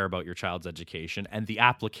family care about your child's education, and the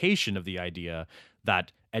application of the idea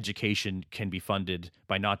that education can be funded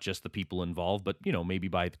by not just the people involved, but, you know, maybe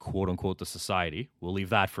by quote unquote the society. We'll leave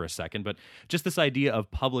that for a second. But just this idea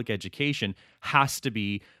of public education has to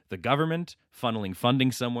be the government funneling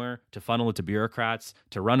funding somewhere to funnel it to bureaucrats,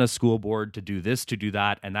 to run a school board, to do this, to do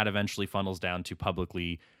that. And that eventually funnels down to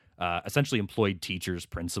publicly, essentially employed teachers,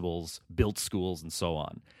 principals, built schools, and so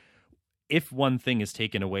on. If one thing is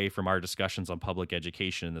taken away from our discussions on public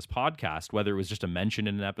education in this podcast, whether it was just a mention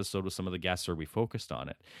in an episode with some of the guests or we focused on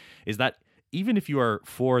it, is that even if you are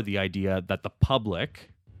for the idea that the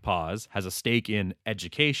public, pause, has a stake in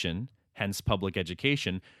education, hence public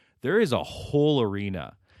education, there is a whole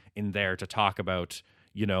arena in there to talk about,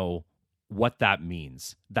 you know, what that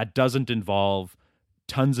means. That doesn't involve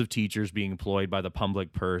tons of teachers being employed by the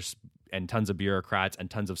public purse and tons of bureaucrats and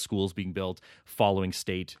tons of schools being built following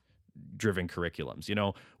state driven curriculums. You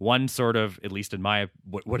know, one sort of, at least in my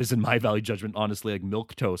what is in my value judgment, honestly, like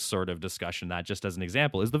milquetoast sort of discussion, that just as an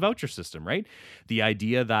example is the voucher system, right? The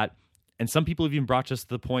idea that, and some people have even brought us to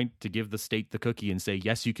the point to give the state the cookie and say,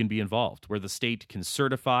 yes, you can be involved, where the state can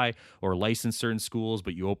certify or license certain schools,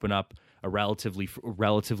 but you open up a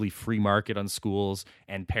relatively free market on schools,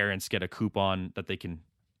 and parents get a coupon that they can,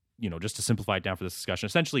 you know, just to simplify it down for this discussion,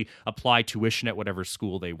 essentially apply tuition at whatever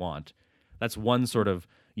school they want. That's one sort of,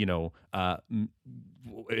 you know,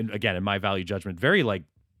 again, in my value judgment, very like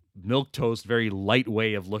milquetoast, very light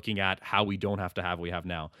way of looking at how we don't have to have what we have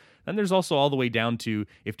now. Then there's also all the way down to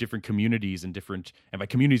if different communities and by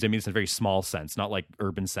communities, I mean, it's in a very small sense, not like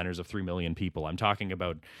urban centers of 3 million people. I'm talking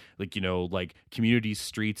about like, you know, like communities,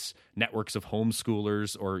 streets, networks of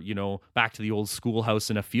homeschoolers, or, you know, back to the old schoolhouse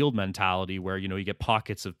in a field mentality where, you know, you get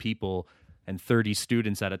pockets of people and 30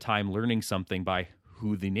 students at a time learning something by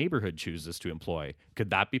who the neighborhood chooses to employ. Could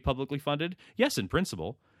that be publicly funded? Yes, in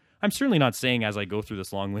principle. I'm certainly not saying as I go through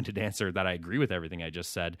this long-winded answer that I agree with everything I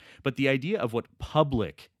just said, but the idea of what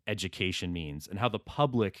public education means and how the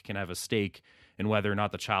public can have a stake in whether or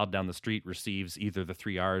not the child down the street receives either the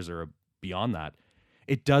 3 R's or beyond that,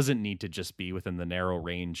 it doesn't need to just be within the narrow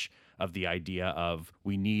range of the idea of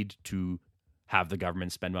we need to have the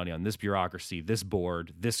government spend money on this bureaucracy, this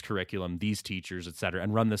board, this curriculum, these teachers, et cetera,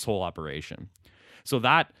 and run this whole operation. So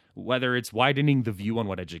that, whether it's widening the view on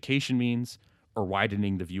what education means or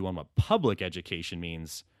widening the view on what public education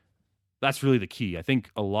means, that's really the key. I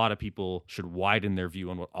think a lot of people should widen their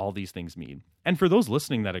view on what all these things mean. And for those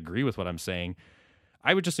listening that agree with what I'm saying,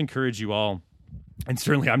 I would just encourage you all, and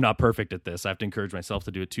certainly I'm not perfect at this, I have to encourage myself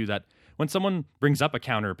to do it too, that when someone brings up a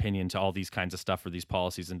counter opinion to all these kinds of stuff or these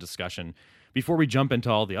policies in discussion, before we jump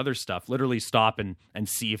into all the other stuff, literally stop and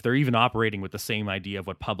see if they're even operating with the same idea of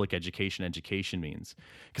what public education means.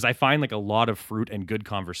 Because I find like a lot of fruit and good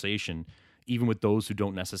conversation, even with those who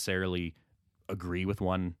don't necessarily agree with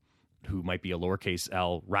one who might be a lowercase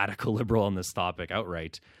l radical liberal on this topic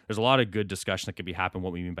outright. There's a lot of good discussion that can be happening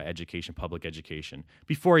what we mean by education, public education,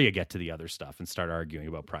 before you get to the other stuff and start arguing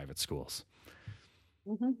about private schools.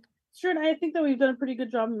 Mm-hmm. Sure, and I think that we've done a pretty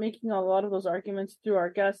good job of making a lot of those arguments through our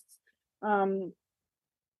guests.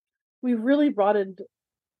 We've really broadened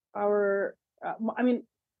our. I mean,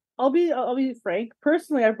 I'll be frank.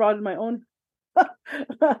 Personally, I've broadened my own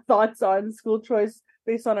thoughts on school choice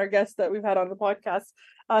based on our guests that we've had on the podcast.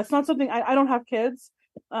 It's not something I don't have kids.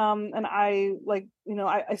 And I like,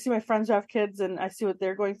 I see my friends who have kids and I see what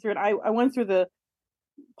they're going through. And I went through the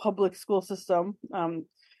public school system when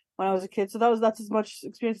I was a kid. So that's as much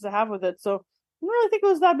experience as I have with it. So I don't really think it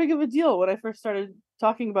was that big of a deal when I first started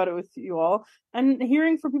talking about it with you all. And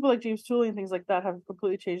hearing from people like James Tooley and things like that have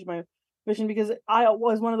completely changed my vision, because I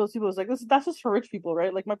was one of those people who's like, that's just for rich people,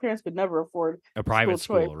 right? Like my parents could never afford a private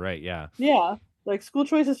school school, right? Yeah. Yeah. Like school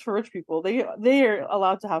choices for rich people. They are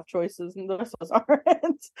allowed to have choices, and the rest of us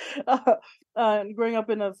aren't. Growing up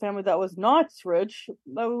in a family that was not rich,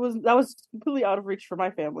 that was completely out of reach for my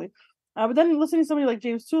family. But then listening to somebody like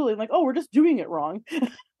James Tooley, like, oh, we're just doing it wrong.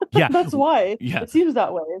 Yeah, that's why it seems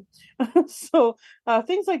that way. So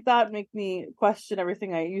things like that make me question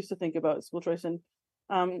everything I used to think about school choice, and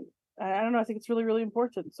I don't know. I think it's really, really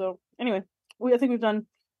important. So anyway, I think we've done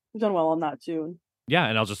well on that too. Yeah,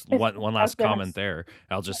 and I'll just one last comment there.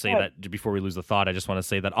 I'll just say that before we lose the thought, I just want to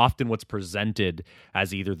say that often what's presented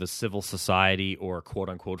as either the civil society or quote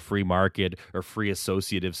unquote free market or free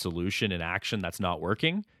associative solution in action that's not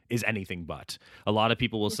working is anything but. A lot of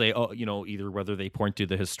people will say, oh, either whether they point to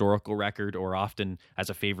the historical record or often as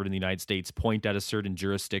a favorite in the United States, point at a certain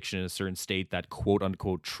jurisdiction in a certain state that quote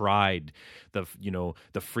unquote tried the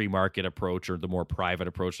free market approach or the more private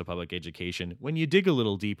approach to public education. When you dig a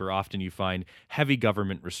little deeper, often you find heavy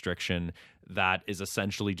government restriction that is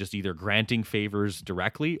essentially just either granting favors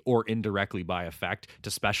directly or indirectly by effect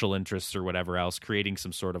to special interests or whatever else, creating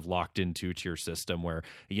some sort of locked in two-tier system where,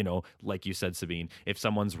 like you said, Sabine, if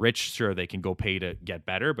someone's rich, sure, they can go pay to get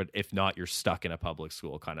better, but if not, you're stuck in a public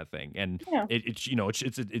school kind of thing. And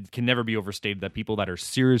it can never be overstated that people that are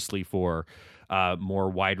seriously for more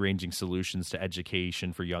wide-ranging solutions to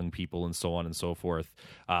education for young people and so on and so forth,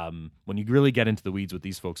 when you really get into the weeds with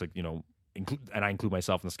these folks, like, and I include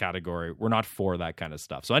myself in this category, we're not for that kind of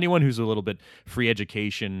stuff. So anyone who's a little bit free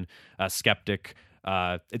education skeptic,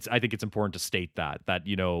 I think it's important to state that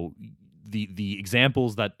the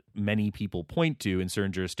examples that many people point to in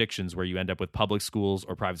certain jurisdictions where you end up with public schools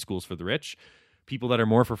or private schools for the rich, people that are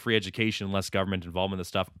more for free education, less government involvement in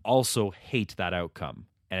stuff, also hate that outcome.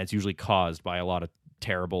 And it's usually caused by a lot of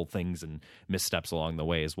terrible things and missteps along the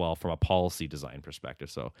way as well from a policy design perspective.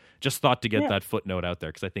 So just thought to get that footnote out there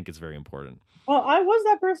because I think it's very important. Well, I was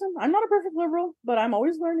that person. I'm not a perfect liberal, but I'm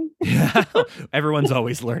always learning. Everyone's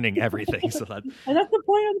always learning everything. And that's the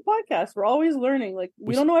point of the podcast. We're always learning. Like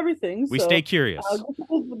we don't know everything. We stay curious.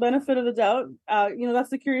 Give the benefit of the doubt. That's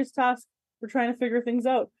the curious task. We're trying to figure things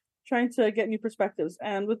out, trying to get new perspectives.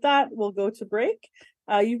 And with that, we'll go to break.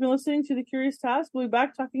 You've been listening to The Curious Task. We'll be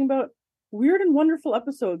back talking about weird and wonderful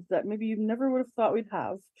episodes that maybe you never would have thought we'd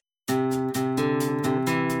have.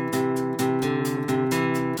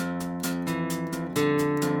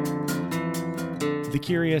 The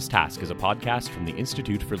Curious Task is a podcast from the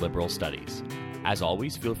Institute for Liberal Studies. As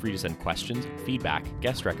always, feel free to send questions, feedback,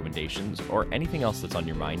 guest recommendations, or anything else that's on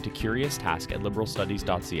your mind to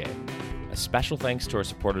curioustask@liberalstudies.ca. A special thanks to our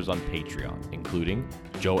supporters on Patreon, including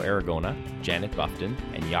Joe Aragona, Janet Buffton,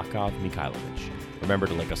 and Yakov Mikhailovich. Remember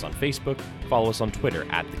to link us on Facebook, follow us on Twitter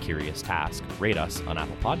 @The Curious Task, rate us on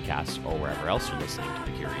Apple Podcasts or wherever else you're listening to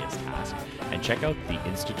The Curious Task, and check out the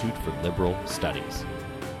Institute for Liberal Studies.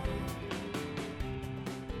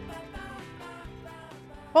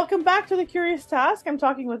 Welcome back to The Curious Task. I'm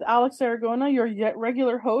talking with Alex Aragona, your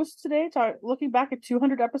regular host today, looking back at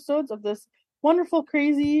 200 episodes of this wonderful,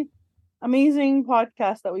 crazy, amazing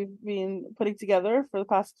podcast that we've been putting together for the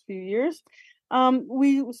past few years.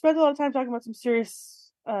 We spent a lot of time talking about some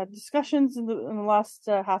serious discussions in the last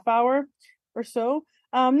half hour or so.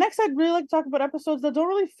 Next, I'd really like to talk about episodes that don't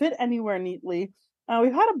really fit anywhere neatly.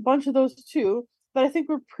 We've had a bunch of those too that I think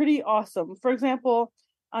were pretty awesome. For example,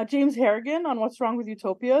 James Harrigan on What's Wrong with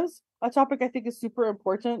Utopias. A topic I think is super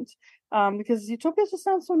important because utopias just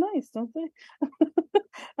sound so nice, don't they?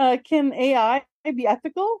 Can AI be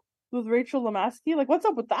ethical with Rachel Lemaski? Like, what's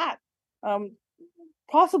up with that?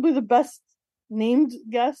 Possibly the best named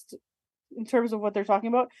guest in terms of what they're talking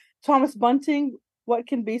about. Thomas Bunting, what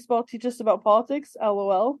can baseball teach us about politics?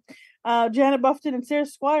 LOL. Janet Buffton and Sarah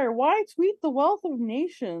Squire, why tweet the wealth of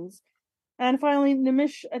nations? And finally,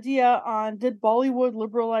 Nimish Adia on did Bollywood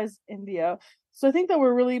liberalize India? So I think that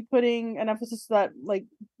we're really putting an emphasis that like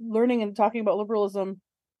learning and talking about liberalism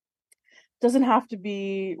doesn't have to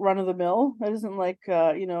be run of the mill. It isn't like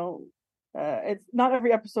it's not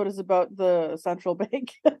every episode is about the central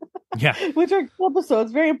bank. Yeah. Which are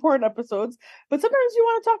episodes, very important episodes. But sometimes you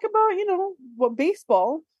want to talk about, what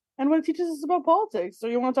baseball and what it teaches us about politics. Or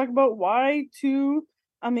you want to talk about why two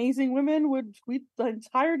amazing women would tweet the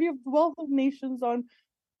entirety of the wealth of nations on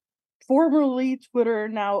formerly Twitter,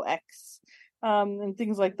 now X, and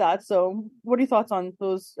things like that. So, what are your thoughts on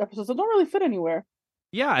those episodes that don't really fit anywhere?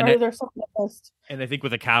 Yeah, Or are there something else? and I think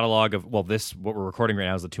with a catalog of, well, this, what we're recording right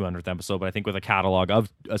now is the 200th episode, but I think with a catalog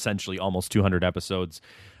of essentially almost 200 episodes,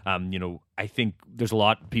 I think there's a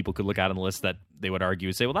lot people could look at on the list that they would argue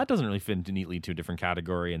and say, well, that doesn't really fit neatly into a different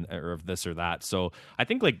category and or of this or that. So I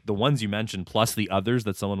think like the ones you mentioned plus the others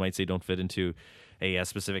that someone might say don't fit into a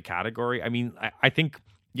specific category. I mean, I think,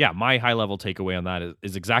 yeah, my high level takeaway on that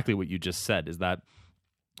is exactly what you just said, is that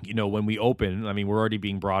when we open, I mean, we're already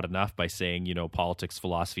being broad enough by saying, politics,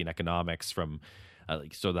 philosophy, and economics from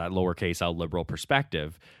so that lowercase L liberal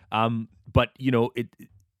perspective. But,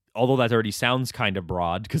 although that already sounds kind of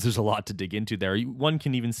broad because there's a lot to dig into there, one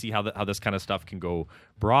can even see how this kind of stuff can go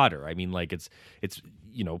broader. I mean, like it's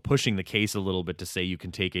pushing the case a little bit to say you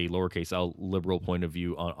can take a lowercase L liberal point of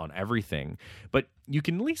view on everything, but you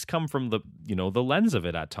can at least come from the the lens of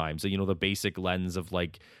it at times. The basic lens of,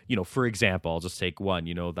 like, for example, I'll just take one.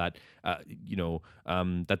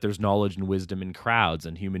 That there's knowledge and wisdom in crowds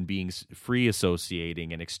and human beings free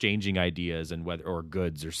associating and exchanging ideas and whether or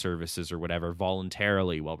goods or services or whatever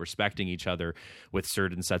voluntarily while respecting each other with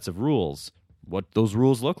certain sets of rules. What those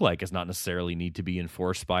rules look like does not necessarily need to be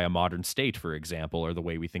enforced by a modern state, for example, or the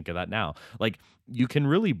way we think of that now. Like, you can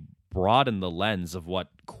really broaden the lens of what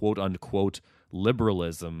quote unquote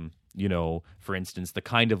liberalism, for instance, the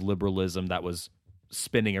kind of liberalism that was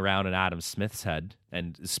spinning around in Adam Smith's head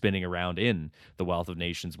and spinning around in The Wealth of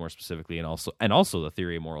Nations more specifically, and also the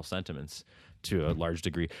Theory of Moral Sentiments to a large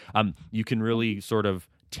degree. You can really sort of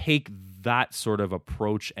take that sort of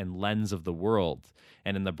approach and lens of the world,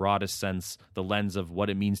 and in the broadest sense, the lens of what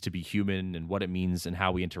it means to be human and what it means and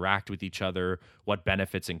how we interact with each other, what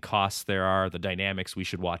benefits and costs there are, the dynamics we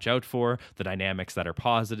should watch out for, the dynamics that are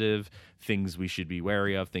positive, things we should be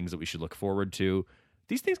wary of, things that we should look forward to.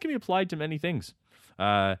 These things can be applied to many things.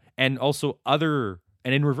 And also and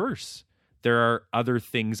in reverse, there are other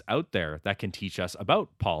things out there that can teach us about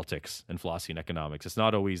politics and philosophy and economics. It's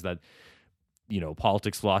not always that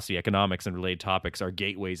politics, philosophy, economics, and related topics are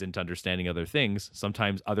gateways into understanding other things.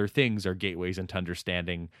 Sometimes other things are gateways into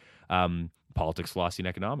understanding politics, philosophy, and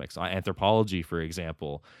economics. Anthropology, for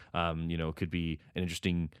example, could be an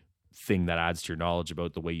interesting thing that adds to your knowledge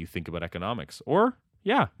about the way you think about economics. Or,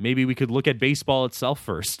 yeah, maybe we could look at baseball itself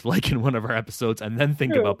first, like in one of our episodes, and then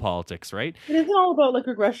think about politics, right? It isn't all about like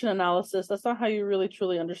regression analysis. That's not how you really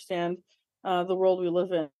truly understand the world we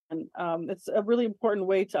live in. It's a really important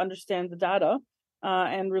way to understand the data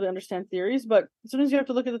and really understand theories. But sometimes you have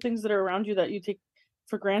to look at the things that are around you that you take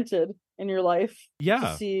for granted in your life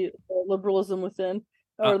to see liberalism within,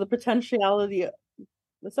 or the potentiality.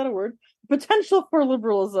 Is that a word? Potential for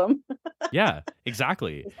liberalism. Yeah,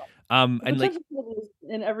 exactly. And like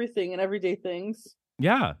in everything, in everyday things.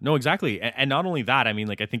 Yeah, no, exactly. And not only that, I mean,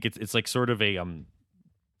 like, I think it's like sort of a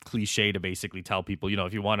cliche to basically tell people,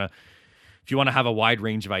 if you want to have a wide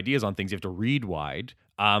range of ideas on things, you have to read wide.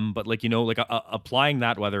 But like, applying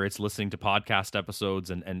that, whether it's listening to podcast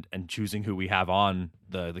episodes and choosing who we have on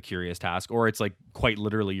the Curious Task, or it's like quite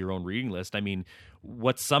literally your own reading list. I mean,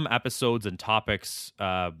 what some episodes and topics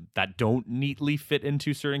that don't neatly fit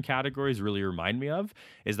into certain categories really remind me of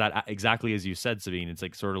is that exactly as you said, Sabine, it's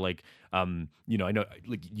like sort of like, I know,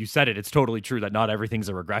 like you said it's totally true that not everything's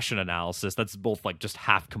a regression analysis. That's both like just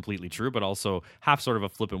half completely true, but also half sort of a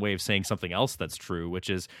flippant way of saying something else that's true, which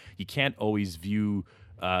is you can't always view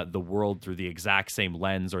the world through the exact same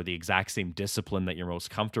lens or the exact same discipline that you're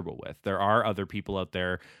most comfortable with. There are other people out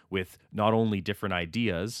there with not only different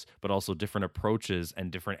ideas, but also different approaches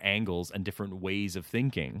and different angles and different ways of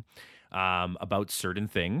thinking about certain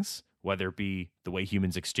things, whether it be the way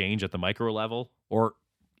humans exchange at the micro level or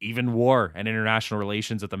even war and international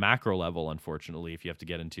relations at the macro level, unfortunately, if you have to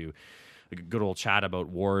get into a good old chat about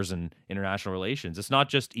wars and international relations. It's not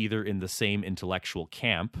just either in the same intellectual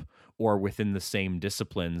camp or within the same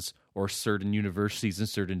disciplines or certain universities and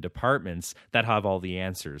certain departments that have all the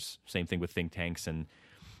answers. Same thing with think tanks and,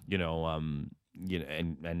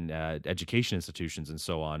 education institutions and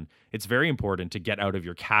so on. It's very important to get out of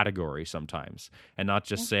your category sometimes and not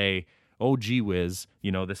just say, oh, gee whiz,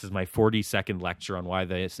 this is my 40-second lecture on why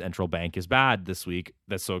the central bank is bad this week.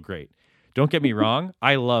 That's so great. Don't get me wrong.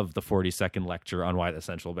 I love the 40-second lecture on why the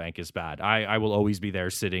central bank is bad. I will always be there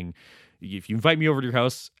sitting. If you invite me over to your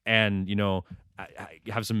house and, I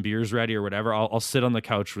have some beers ready or whatever, I'll sit on the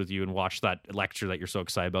couch with you and watch that lecture that you're so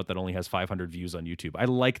excited about that only has 500 views on YouTube. I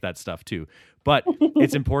like that stuff too. But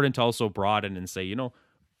it's important to also broaden and say,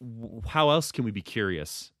 how else can we be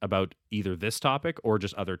curious about either this topic or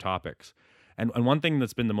just other topics? And one thing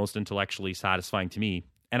that's been the most intellectually satisfying to me,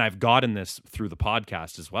 and I've gotten this through the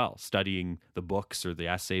podcast as well, studying the books or the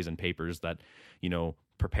essays and papers that,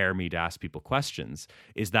 prepare me to ask people questions,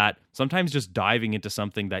 is that sometimes just diving into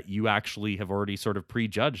something that you actually have already sort of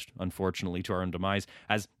prejudged, unfortunately, to our own demise,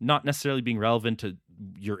 as not necessarily being relevant to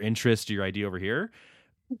your interest or your idea over here.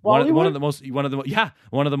 One of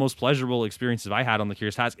the most pleasurable experiences I had on the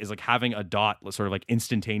Curious Task is like having a dot sort of like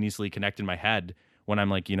instantaneously connect in my head when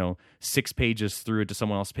I'm like, 6 pages through it to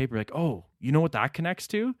someone else's paper, like, oh, you know what that connects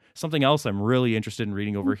to? Something else I'm really interested in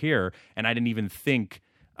reading over here. And I didn't even think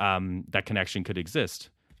that connection could exist.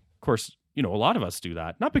 Of course, a lot of us do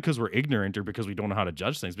that, not because we're ignorant or because we don't know how to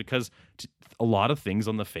judge things, because a lot of things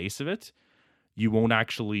on the face of it, you won't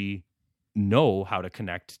actually know how to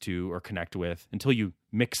connect to or connect with until you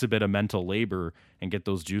mix a bit of mental labor and get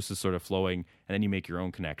those juices sort of flowing, and then you make your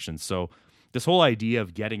own connections. So this whole idea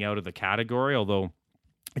of getting out of the category, although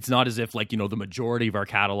it's not as if the majority of our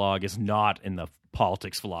catalog is not in the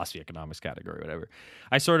politics, philosophy, economics category, whatever.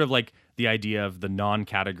 I sort of like the idea of the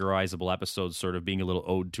non-categorizable episodes sort of being a little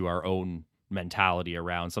ode to our own mentality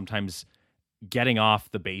around sometimes getting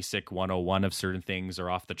off the basic 101 of certain things, or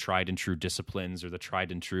off the tried and true disciplines or the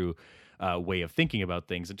tried and true way of thinking about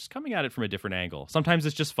things, and just coming at it from a different angle. Sometimes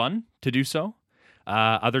it's just fun to do so.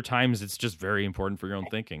 Other times it's just very important for your own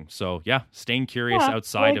thinking. So yeah, staying curious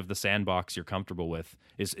outside of the sandbox you're comfortable with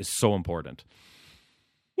is so important.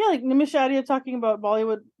 Yeah, like Nimish Adhia talking about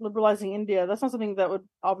Bollywood liberalizing India. That's not something that would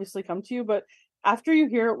obviously come to you, but after you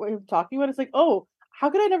hear what you're talking about, it's like, oh, how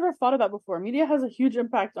could I never have thought of that before? Media has a huge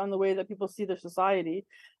impact on the way that people see their society.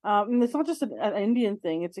 And it's not just an Indian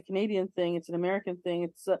thing; it's a Canadian thing, it's an American thing.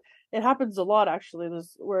 It happens a lot actually.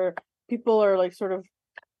 Where people are like sort of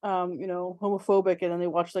homophobic, and then they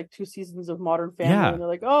watch like 2 seasons of Modern Family, and they're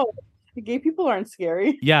like, oh, gay people aren't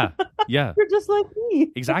scary. Yeah. You're just like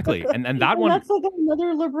me. Exactly. And that one, that's like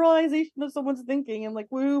another liberalization of someone's thinking. I'm like,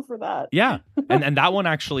 woo for that. Yeah. And that one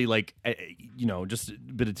actually, like, just a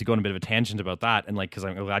bit to go on a bit of a tangent about that, and like, because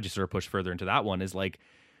I'm glad you sort of pushed further into that one, is like,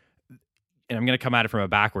 and I'm going to come at it from a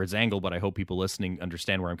backwards angle, but I hope people listening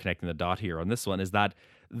understand where I'm connecting the dot here on this one, is that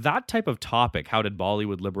type of topic, how did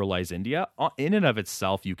Bollywood liberalize India, in and of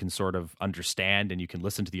itself, you can sort of understand, and you can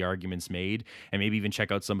listen to the arguments made, and maybe even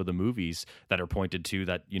check out some of the movies that are pointed to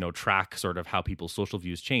that, track sort of how people's social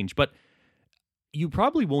views change. But you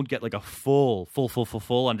probably won't get like a full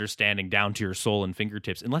understanding down to your soul and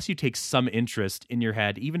fingertips unless you take some interest in your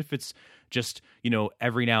head, even if it's just,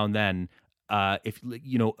 every now and then,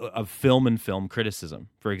 of film and film criticism,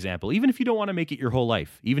 for example, even if you don't want to make it your whole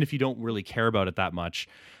life, even if you don't really care about it that much.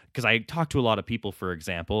 Because I talk to a lot of people, for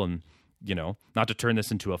example, and, not to turn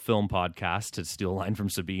this into a film podcast, to steal a line from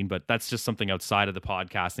Sabine, but that's just something outside of the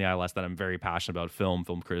podcast and the ILS that I'm very passionate about: film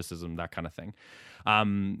criticism, that kind of thing.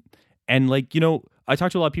 And like, I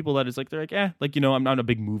talk to a lot of people that is like, they're like, I'm not a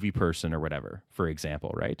big movie person or whatever, for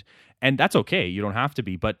example, right? And that's okay. You don't have to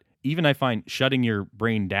be. But even I find shutting your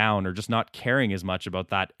brain down or just not caring as much about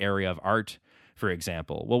that area of art, for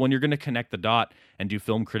example. Well, when you're going to connect the dot and do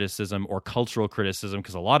film criticism or cultural criticism,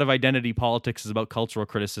 because a lot of identity politics is about cultural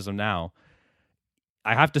criticism now,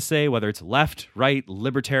 I have to say, whether it's left, right,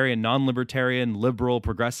 libertarian, non-libertarian, liberal,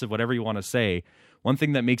 progressive, whatever you want to say, one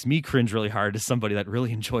thing that makes me cringe really hard as somebody that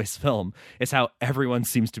really enjoys film is how everyone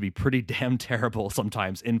seems to be pretty damn terrible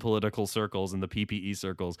sometimes in political circles, in the PPE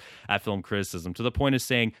circles, at film criticism, to the point of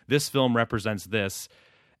saying this film represents this.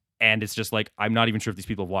 And it's just like, I'm not even sure if these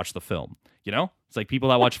people have watched the film. It's like people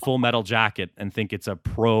that watch Full Metal Jacket and think it's a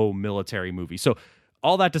pro-military movie. So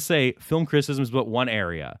all that to say, film criticism is about one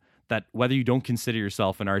area that, whether you don't consider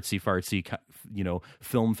yourself an artsy-fartsy,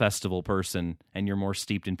 film festival person, and you're more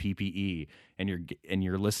steeped in PPE, and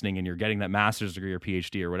you're listening and you're getting that master's degree or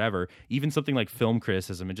PhD or whatever, even something like film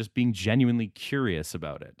criticism and just being genuinely curious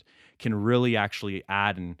about it can really actually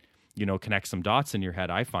add and, connect some dots in your head.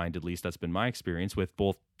 I find, at least that's been my experience with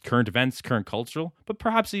both current events, current cultural, but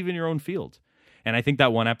perhaps even your own field. And I think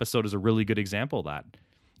that one episode is a really good example of that.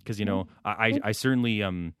 Because, I certainly...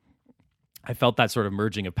 I felt that sort of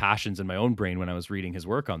merging of passions in my own brain when I was reading his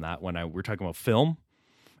work on that, when we're talking about film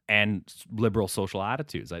and liberal social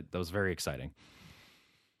attitudes. That was very exciting.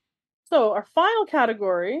 So our final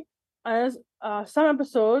category is some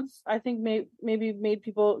episodes I think maybe made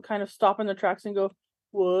people kind of stop in their tracks and go,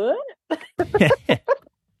 what?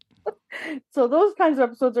 So those kinds of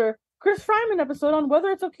episodes are Chris Fryman episode on whether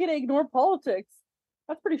it's okay to ignore politics.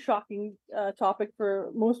 That's a pretty shocking topic for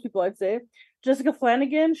most people, I'd say. Jessica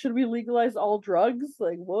Flanagan, should we legalize all drugs?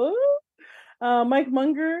 Like, what? Mike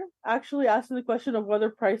Munger actually asking the question of whether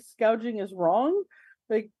price gouging is wrong.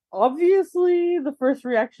 Like, obviously, the first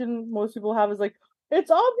reaction most people have is like,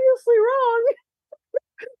 it's obviously wrong.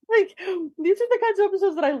 Like these are the kinds of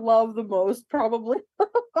episodes that I love the most, probably.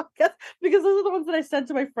 I guess because those are the ones that I send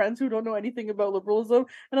to my friends who don't know anything about liberalism,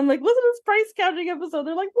 and I'm like, listen to this price gouging episode.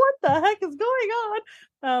 They're like, what the heck is going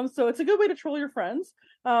on? So it's a good way to troll your friends,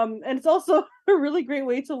 and it's also a really great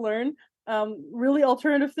way to learn really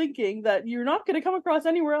alternative thinking that you're not going to come across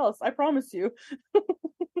anywhere else. I promise you.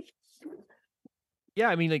 Yeah,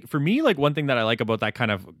 I mean, like for me, like one thing that I like about that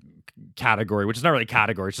kind of category, which is not really a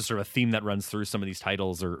category, it's just sort of a theme that runs through some of these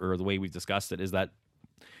titles or the way we've discussed it, is that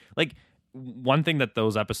like one thing that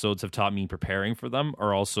those episodes have taught me preparing for them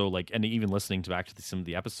are also like, and even listening to back to some of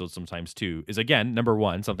the episodes sometimes too, is again, number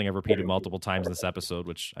one, something I've repeated multiple times in this episode,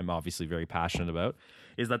 which I'm obviously very passionate about,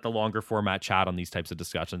 is that the longer format chat on these types of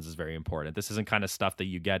discussions is very important. This isn't kind of stuff that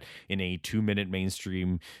you get in a 2-minute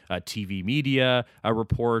mainstream TV media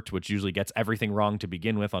report, which usually gets everything wrong to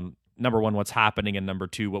begin with on number one, what's happening, and number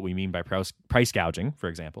two, what we mean by price gouging, for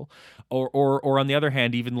example, or on the other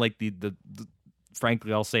hand, even like the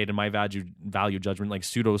frankly, I'll say it in my value judgment, like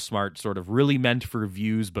pseudo smart, sort of really meant for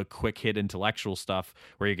views but quick hit intellectual stuff,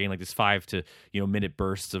 where you're getting like this 5 to minute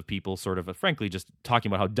bursts of people sort of frankly just talking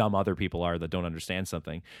about how dumb other people are that don't understand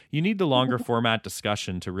something. You need the longer format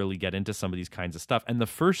discussion to really get into some of these kinds of stuff. And the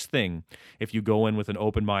first thing, if you go in with an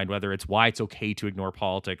open mind, whether it's why it's okay to ignore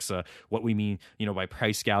politics, what we mean by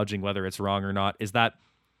price gouging, whether it's wrong or not, is that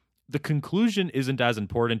the conclusion isn't as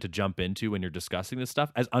important to jump into when you're discussing this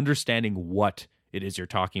stuff as understanding what it is you're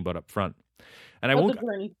talking about up front. And I About won't. the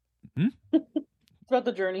journey. Hmm? It's about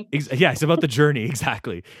the journey. Yeah, it's about the journey,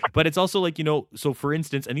 exactly. But it's also like, so for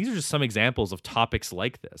instance, and these are just some examples of topics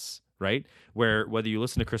like this, right? Where whether you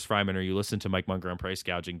listen to Chris Fryman or you listen to Mike Munger on price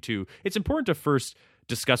gouging too, it's important to first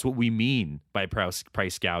discuss what we mean by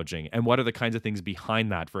price gouging and what are the kinds of things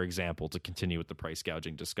behind that, for example, to continue with the price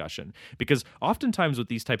gouging discussion. Because oftentimes what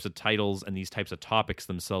these types of titles and these types of topics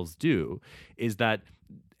themselves do is that,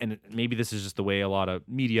 and maybe this is just the way a lot of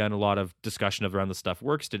media and a lot of discussion around the stuff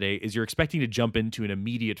works today, is you're expecting to jump into an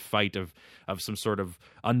immediate fight of some sort of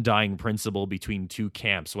undying principle between two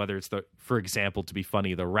camps, whether it's for example, to be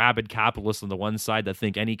funny, the rabid capitalists on the one side that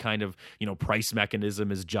think any kind of, price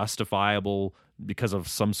mechanism is justifiable because of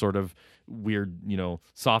some sort of weird,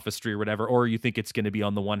 sophistry or whatever, or you think it's going to be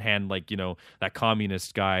on the one hand, like, that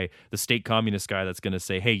communist guy, the state communist guy that's going to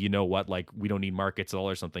say, hey, you know what, like, we don't need markets at all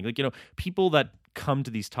or something. Like, people that come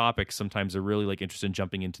to these topics sometimes are really like interested in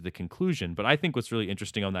jumping into the conclusion. But I think what's really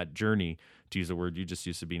interesting on that journey, to use the word you just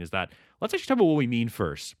used, Sabine, is that let's actually talk about what we mean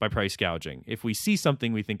first by price gouging. If we see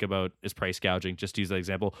something we think about as price gouging, just to use that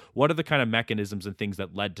example, what are the kind of mechanisms and things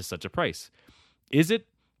that led to such a price? Is it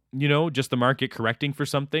just the market correcting for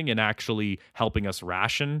something and actually helping us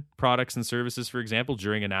ration products and services, for example,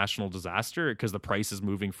 during a national disaster because the price is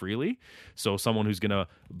moving freely? So someone who's going to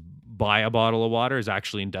buy a bottle of water is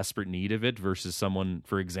actually in desperate need of it versus someone,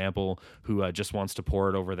 for example, who just wants to pour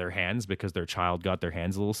it over their hands because their child got their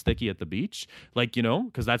hands a little sticky at the beach. Like,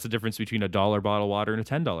 because that's the difference between $1 bottle of water and a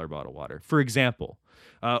 $10 bottle of water, for example.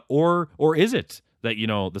 Or is it that,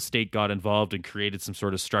 the state got involved and created some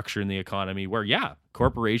sort of structure in the economy where, yeah,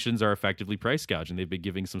 corporations are effectively price gouging. They've been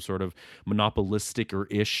giving some sort of monopolistic or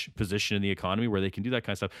ish position in the economy where they can do that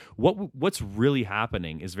kind of stuff. What's really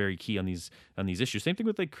happening is very key on these issues. Same thing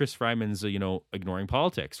with like Chris Fryman's, ignoring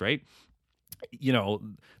politics, right?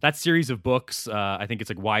 That series of books, I think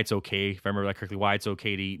it's like Why It's Okay, if I remember that correctly, Why It's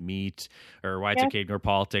Okay to Eat Meat, or Why It's Okay to Ignore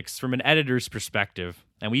Politics, from an editor's perspective.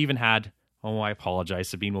 And we even had, I apologize,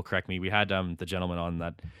 Sabine will correct me, we had the gentleman on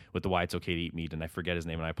that with the Why It's Okay to Eat Meat, and I forget his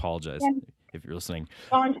name, and I apologize if you're listening.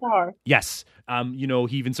 Yes.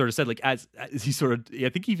 He even sort of said, like, as he sort of, I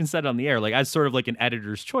think he even said it on the air, like, as sort of like an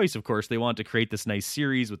editor's choice, of course, they want to create this nice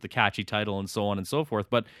series with the catchy title and so on and so forth,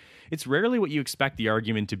 but it's rarely what you expect the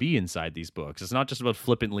argument to be inside these books. It's not just about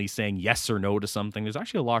flippantly saying yes or no to something. There's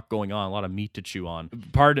actually a lot going on, a lot of meat to chew on.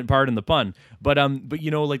 Pardon the pun. But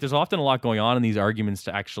like there's often a lot going on in these arguments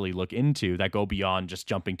to actually look into that go beyond just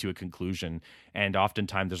jumping to a conclusion. And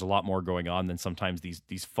oftentimes there's a lot more going on than sometimes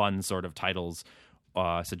these fun sort of titles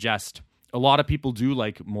suggest. A lot of people do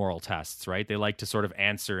like moral tests, right? They like to sort of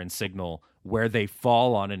answer and signal where they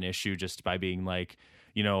fall on an issue just by being like,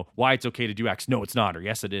 why it's okay to do X. No, it's not, or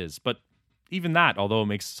yes, it is. But even that, although it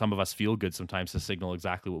makes some of us feel good sometimes to signal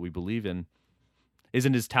exactly what we believe in,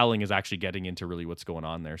 isn't as telling as actually getting into really what's going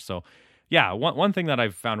on there. So, yeah, one thing that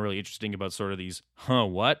I've found really interesting about sort of these,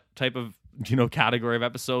 what type of, category of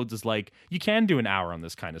episodes is like, you can do an hour on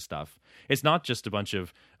this kind of stuff. It's not just a bunch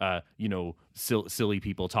of, silly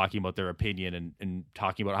people talking about their opinion and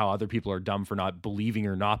talking about how other people are dumb for not believing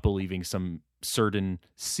or not believing some certain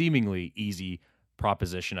seemingly easy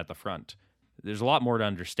proposition at the front. There's a lot more to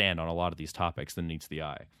understand on a lot of these topics than meets the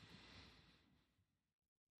eye.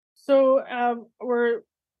 So we're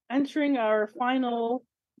entering our final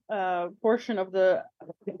portion of the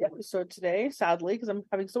episode today, sadly, because I'm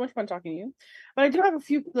having so much fun talking to you. But I do have a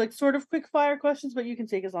few like sort of quick fire questions, but you can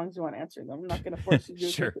take as long as you want to answer them. I'm not going to force you to do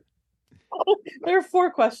Sure. it. There are four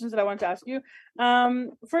questions that I want to ask you.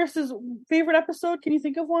 First is favorite episode. Can you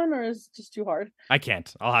think of one, or is it just too hard? I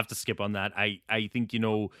can't. I'll have to skip on that. I think,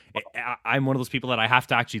 I'm one of those people that I have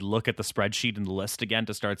to actually look at the spreadsheet and the list again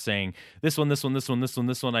to start saying this one, this one, this one, this one,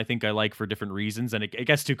 this one. I think I like for different reasons, and it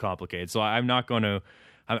gets too complicated. So I'm not going to.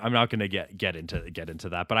 I'm not going to get into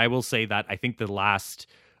that. But I will say that I think the last,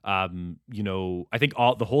 I think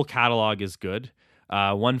the whole catalog is good.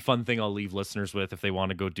 One fun thing I'll leave listeners with if they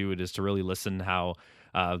want to go do it is to really listen how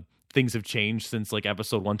things have changed since like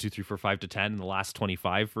episode 1, 2, 3, 4, 5 to 10 in the last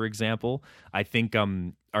 25, for example. I think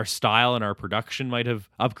our style and our production might have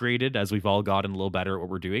upgraded as we've all gotten a little better at what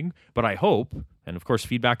we're doing. But I hope, and of course,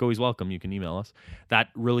 feedback always welcome. You can email us, that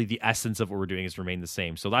really the essence of what we're doing has remained the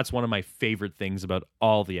same. So that's one of my favorite things about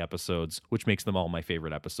all the episodes, which makes them all my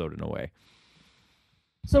favorite episode in a way.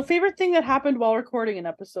 So favorite thing that happened while recording an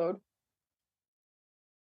episode.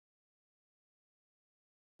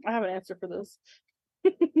 I have an answer for this.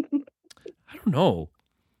 I don't know.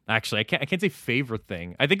 Actually, I can't say favorite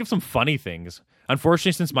thing. I think of some funny things.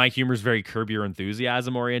 Unfortunately, since my humor is very Curb Your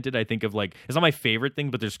Enthusiasm oriented, I think of like it's not my favorite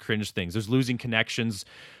thing, but there's cringe things. There's losing connections,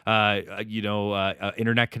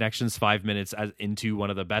 internet connections 5 minutes into one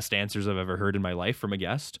of the best answers I've ever heard in my life from a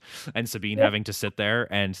guest, and Sabine having to sit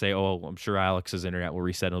there and say, "Oh, I'm sure Alex's internet will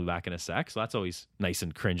reset and he'll be back in a sec." So that's always nice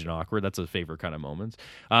and cringe and awkward. That's a favorite kind of moments.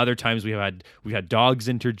 Other times we've had dogs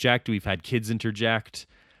interject, we've had kids interject.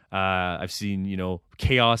 I've seen,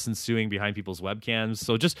 chaos ensuing behind people's webcams.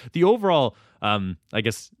 So just the overall, I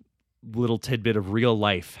guess, little tidbit of real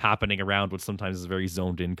life happening around what sometimes is a very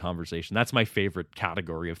zoned in conversation. That's my favorite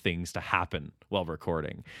category of things to happen while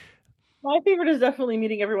recording. My favorite is definitely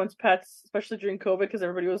meeting everyone's pets, especially during COVID because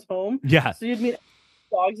everybody was home. Yeah. So you'd meet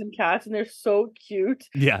dogs and cats, and they're so cute.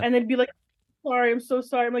 Yeah. And they'd be like, "Sorry, I'm so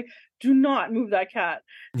sorry." I'm like, "Do not move that cat.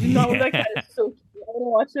 Do not move that cat. It's so cute. I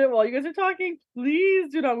want to watch it while you guys are talking.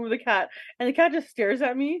 Please do not move the cat." And the cat just stares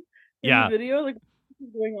at me in the video, like,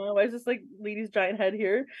 what's going on? Why is this like lady's giant head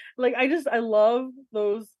here? Like, I love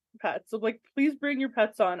those pets. So like, please bring your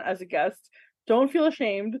pets on as a guest. Don't feel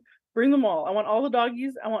ashamed. Bring them all. I want all the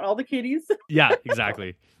doggies. I want all the kitties. Yeah,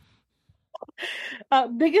 exactly.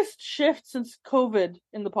 Biggest shift since COVID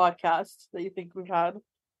in the podcast that you think we've had?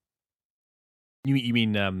 You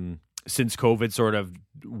mean since COVID sort of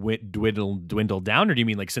dwindled down, or do you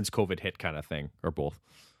mean like since COVID hit kind of thing, or both?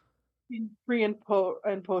 Pre and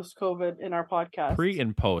post COVID in our podcast. Pre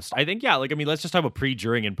and post. I think, yeah, let's just talk about pre,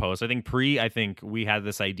 during, and post. I think we had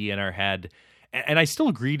this idea in our head, and I still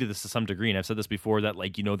agree to this to some degree, and I've said this before, that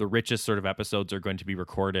the richest sort of episodes are going to be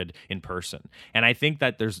recorded in person. And I think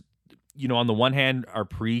that there's, on the one hand, our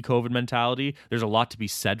pre-COVID mentality, there's a lot to be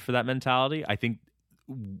said for that mentality. I think,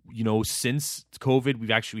 since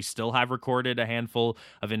COVID, we still have recorded a handful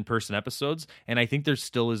of in-person episodes, and I think there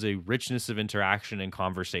still is a richness of interaction and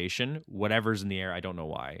conversation, whatever's in the air, I don't know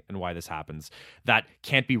why and why this happens, that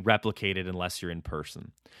can't be replicated unless you're in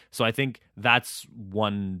person. So I think that's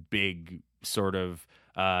one big sort of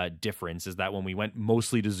difference, is that when we went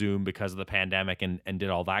mostly to Zoom because of the pandemic and did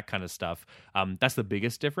all that kind of stuff, that's the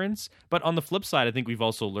biggest difference. But on the flip side, I think we've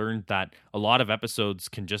also learned that a lot of episodes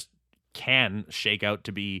can shake out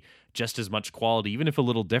to be just as much quality, even if a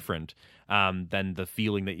little different, than the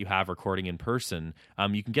feeling that you have recording in person.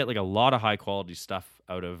 You can get like a lot of high quality stuff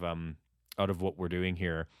out of what we're doing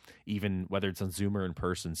here, even whether it's on Zoom or in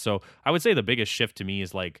person. So I would say the biggest shift to me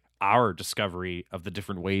is like our discovery of the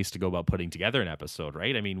different ways to go about putting together an episode,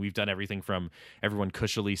 right? I mean, we've done everything from everyone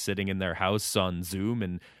cushily sitting in their house on Zoom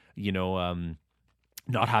and,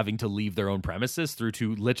 not having to leave their own premises, through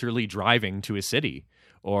to literally driving to a city,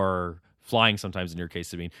 or flying sometimes in your case,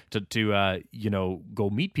 Sabine, to go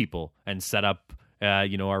meet people and set up,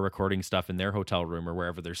 our recording stuff in their hotel room or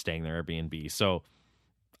wherever they're staying, their Airbnb. So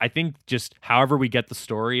I think just however we get the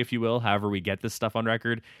story, if you will, however we get this stuff on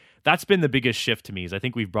record, that's been the biggest shift to me, is I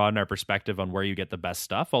think we've broadened our perspective on where you get the best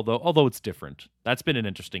stuff, although it's different. That's been an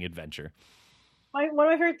interesting adventure. One of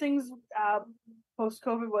my favorite things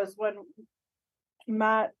post-COVID was when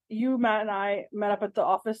Matt and I met up at the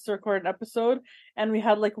office to record an episode, and we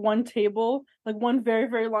had like one table, like one very,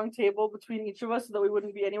 very long table between each of us so that we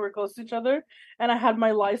wouldn't be anywhere close to each other. And I had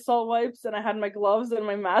my Lysol wipes, and I had my gloves and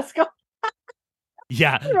my mask on.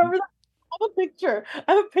 Yeah. Remember that?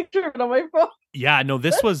 I have a picture of it on my phone. Yeah, no,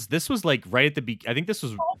 this was like right at the I think this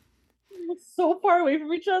was so far away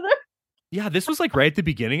from each other. Yeah, this was like right at the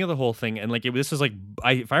beginning of the whole thing, and like this was like,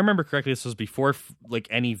 if I remember correctly, this was before like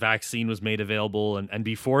any vaccine was made available, and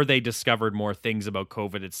before they discovered more things about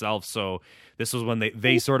COVID itself. So this was when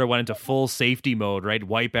they sort of went into full safety mode, right?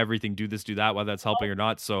 Wipe everything, do this, do that, whether that's helping or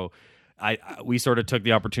not. So we sort of took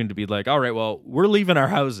the opportunity to be like, all right, well, we're leaving our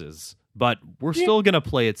houses, but we're still gonna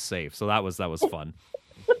play it safe. So that was fun.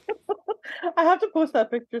 I have to post that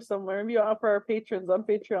picture somewhere. Maybe for our patrons on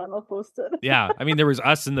Patreon, I'll post it. Yeah, I mean, there was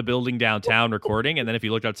us in the building downtown recording, and then if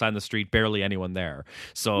you looked outside in the street, barely anyone there.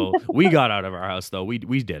 So we got out of our house, though. We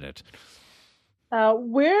did it.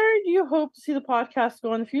 Where do you hope to see the podcast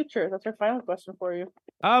go in the future? That's our final question for you.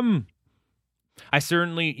 I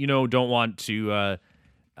certainly, don't want to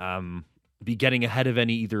be getting ahead of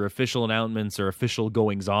any either official announcements or official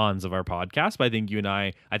goings-ons of our podcast. But I think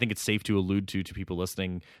I think it's safe to allude to people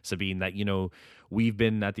listening, Sabine, that, we've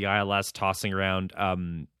been at the ILS tossing around,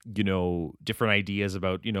 different ideas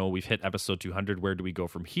about, we've hit episode 200. Where do we go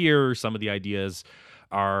from here? Some of the ideas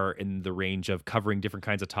are in the range of covering different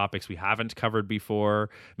kinds of topics we haven't covered before,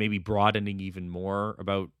 maybe broadening even more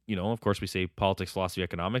about, of course we say politics, philosophy,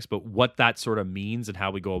 economics, but what that sort of means and how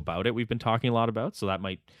we go about it, we've been talking a lot about. So that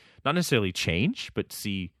might not necessarily change, but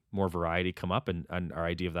see more variety come up and our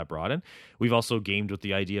idea of that broaden. We've also gamed with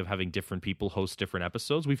the idea of having different people host different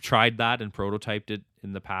episodes. We've tried that and prototyped it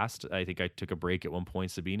in the past. I think I took a break at one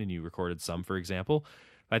point, Sabine, and you recorded some, for example.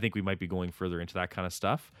 I think we might be going further into that kind of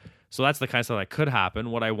stuff. So that's the kind of stuff that could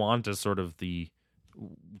happen. What I want is sort of to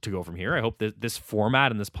go from here. I hope that this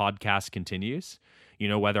format and this podcast continues.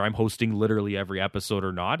 Whether I'm hosting literally every episode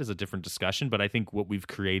or not is a different discussion, but I think what we've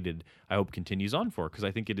created, I hope continues on for, because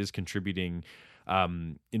I think it is contributing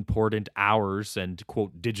important hours and,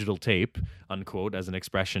 quote, digital tape, unquote, as an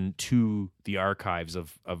expression, to the archives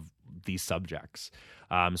of these subjects.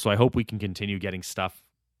 So I hope we can continue getting stuff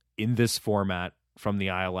in this format from the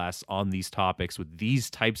ILS on these topics with these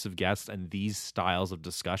types of guests and these styles of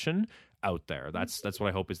discussion out there. That's what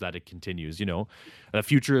I hope, is that it continues. The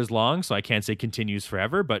future is long, so I can't say continues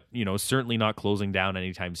forever, but certainly not closing down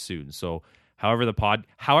anytime soon. So however the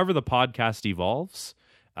podcast evolves,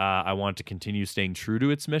 I want to continue staying true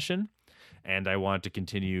to its mission, and I want to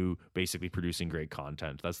continue basically producing great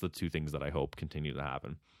content. That's the two things that I hope continue to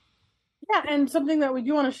happen. Yeah, and something that we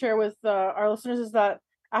do want to share with our listeners is that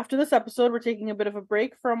after this episode, we're taking a bit of a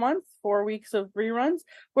break for a month, 4 weeks of reruns,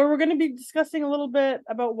 where we're going to be discussing a little bit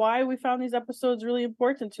about why we found these episodes really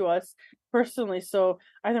important to us personally. So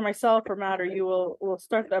either myself or Matt or you will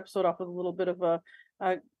start the episode off with a little bit of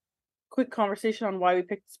a quick conversation on why we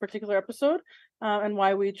picked this particular episode and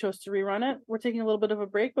why we chose to rerun it. We're taking a little bit of a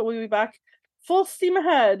break, but we'll be back full steam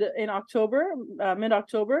ahead in October,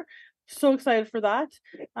 mid-October. So excited for that.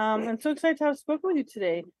 And so excited to have spoken with you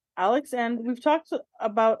today, Alex, and we've talked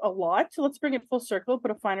about a lot, so let's bring it full circle,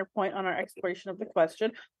 put a finer point on our exploration of the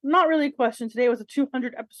question. Not really a question today, it was a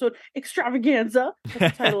 200 episode extravaganza.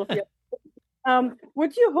 That's the title of the episode.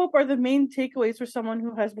 What do you hope are the main takeaways for someone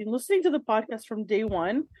who has been listening to the podcast from day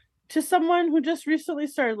one to someone who just recently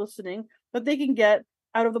started listening, that they can get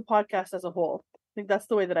out of the podcast as a whole? I think that's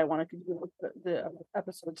the way that I want to conclude the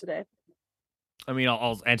episode today. I mean,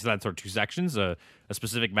 I'll answer that in sort of two sections, a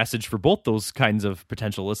specific message for both those kinds of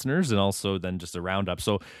potential listeners, and also then just a roundup.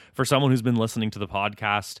 So for someone who's been listening to the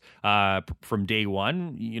podcast from day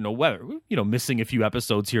one, whether, missing a few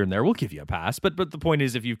episodes here and there, we'll give you a pass. But the point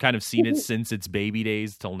is, if you've kind of seen it since its baby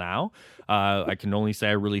days till now, I can only say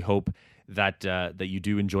I really hope that you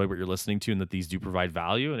do enjoy what you're listening to, and that these do provide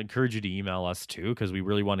value, and encourage you to email us too, because we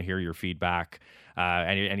really want to hear your feedback.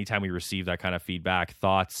 Anytime we receive that kind of feedback,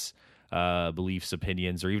 thoughts, beliefs,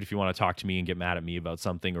 opinions, or even if you want to talk to me and get mad at me about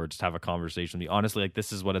something or just have a conversation with me, honestly, like,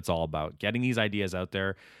 this is what it's all about, getting these ideas out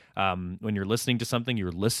there. When you're listening to something,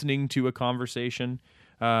 you're listening to a conversation,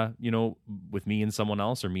 with me and someone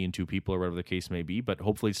else, or me and two people, or whatever the case may be, but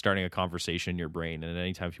hopefully it's starting a conversation in your brain. And at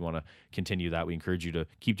any time, if you want to continue that, we encourage you to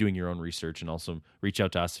keep doing your own research, and also reach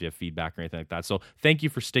out to us if you have feedback or anything like that. So thank you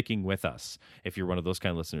for sticking with us if you're one of those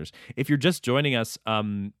kind of listeners. If you're just joining us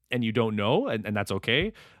and you don't know, and that's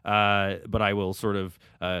okay, but I will sort of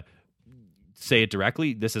say it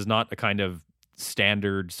directly, this is not a kind of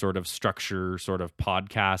standard sort of structure sort of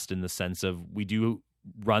podcast, in the sense of we do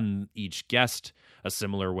run each guest a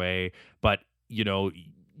similar way, but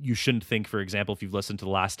you shouldn't think, for example, if you've listened to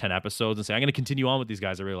the last 10 episodes and say, I'm going to continue on with these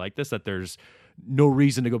guys, I really like this, that there's no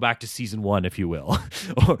reason to go back to season 1, if you will,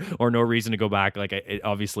 or no reason to go back. Like,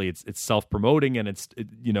 obviously it's self-promoting, and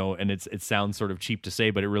it sounds sort of cheap to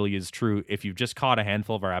say, but it really is true. If you've just caught a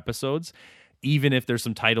handful of our episodes, even if there's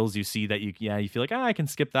some titles you see that you feel like, I can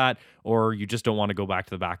skip that, or you just don't want to go back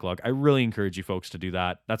to the backlog. I really encourage you folks to do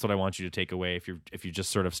that. That's what I want you to take away. If you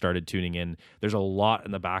just sort of started tuning in, there's a lot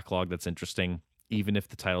in the backlog that's interesting. Even if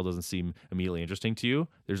the title doesn't seem immediately interesting to you,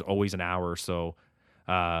 there's always an hour or so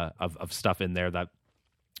of stuff in there that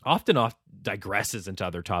often digresses into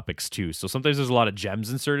other topics too. So sometimes there's a lot of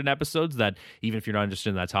gems in certain episodes that even if you're not interested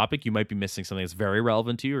in that topic, you might be missing something that's very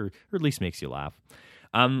relevant to you, or at least makes you laugh.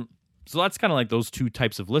 So that's kind of like those two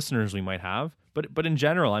types of listeners we might have. But in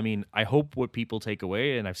general, I mean, I hope what people take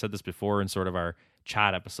away, and I've said this before in sort of our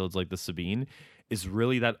chat episodes like the Sabine, is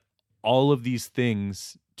really that all of these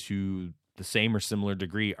things to the same or similar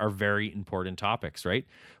degree are very important topics, right?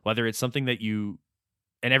 Whether it's something that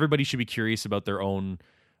and everybody should be curious about their own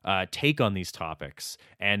take on these topics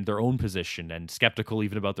and their own position, and skeptical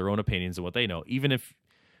even about their own opinions and what they know. Even if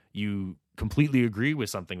you completely agree with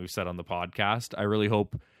something we've said on the podcast, I really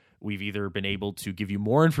hope we've either been able to give you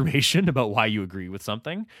more information about why you agree with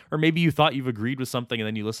something, or maybe you thought you've agreed with something and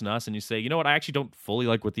then you listen to us and you say, you know what, I actually don't fully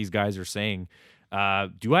like what these guys are saying.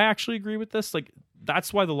 Do I actually agree with this? Like,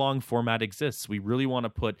 that's why the long format exists. We really want to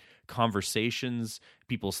put conversations,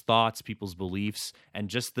 people's thoughts, people's beliefs, and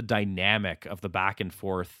just the dynamic of the back and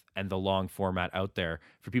forth and the long format out there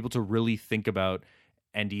for people to really think about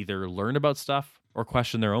and either learn about stuff or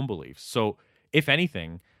question their own beliefs. So if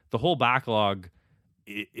anything, the whole backlog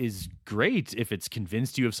is great if it's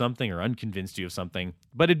convinced you of something or unconvinced you of something,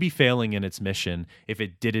 but it'd be failing in its mission if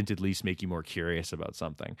it didn't at least make you more curious about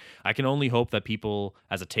something. I can only hope that people,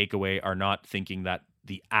 as a takeaway, are not thinking that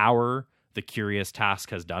the hour the Curious Task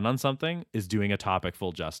has done on something is doing a topic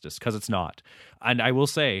full justice, because it's not. And I will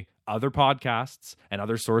say, other podcasts and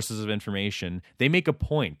other sources of information, they make a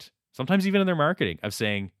point, sometimes even in their marketing, of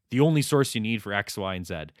saying the only source you need for X, Y, and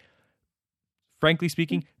Z. Frankly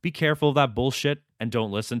speaking, be careful of that bullshit and don't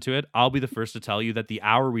listen to it. I'll be the first to tell you that the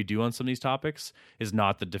hour we do on some of these topics is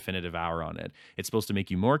not the definitive hour on it. It's supposed to make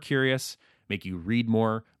you more curious, make you read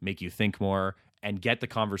more, make you think more, and get the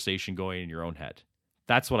conversation going in your own head.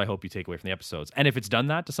 That's what I hope you take away from the episodes. And if it's done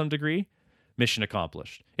that to some degree, mission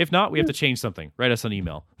accomplished. If not, we have to change something. Write us an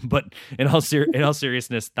email. But in all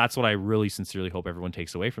seriousness, that's what I really sincerely hope everyone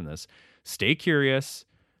takes away from this. Stay curious.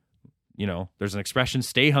 You know, there's an expression,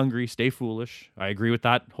 stay hungry, stay foolish. I agree with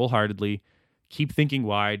that wholeheartedly. Keep thinking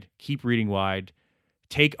wide, keep reading wide.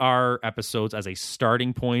 Take our episodes as a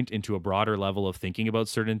starting point into a broader level of thinking about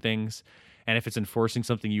certain things. And if it's enforcing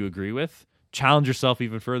something you agree with, challenge yourself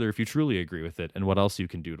even further if you truly agree with it and what else you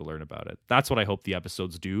can do to learn about it. That's what I hope the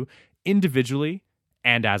episodes do, individually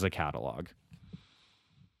and as a catalog.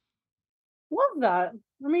 Love that.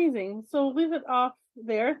 Amazing. So leave it off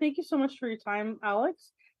there. Thank you so much for your time,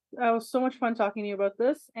 Alex. It was so much fun talking to you about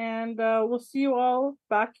this, and we'll see you all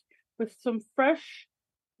back with some fresh,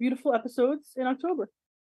 beautiful episodes in October.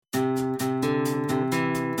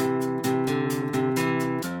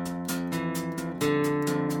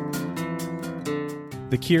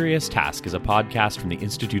 The Curious Task is a podcast from the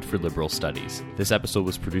Institute for Liberal Studies. This episode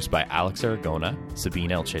was produced by Alex Aragona, Sabine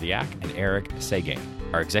Elchidiak, and Eric Seguin.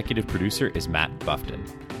 Our executive producer is Matt Buffton.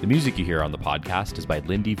 The music you hear on the podcast is by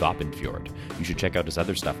Lindy Voppenfjord. You should check out his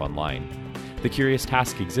other stuff online. The Curious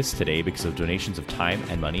Task exists today because of donations of time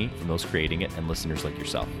and money from those creating it and listeners like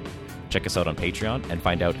yourself. Check us out on Patreon and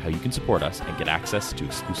find out how you can support us and get access to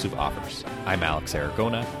exclusive offers. I'm Alex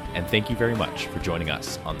Aragona, and thank you very much for joining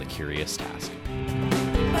us on The Curious Task.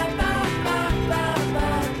 Bye-bye.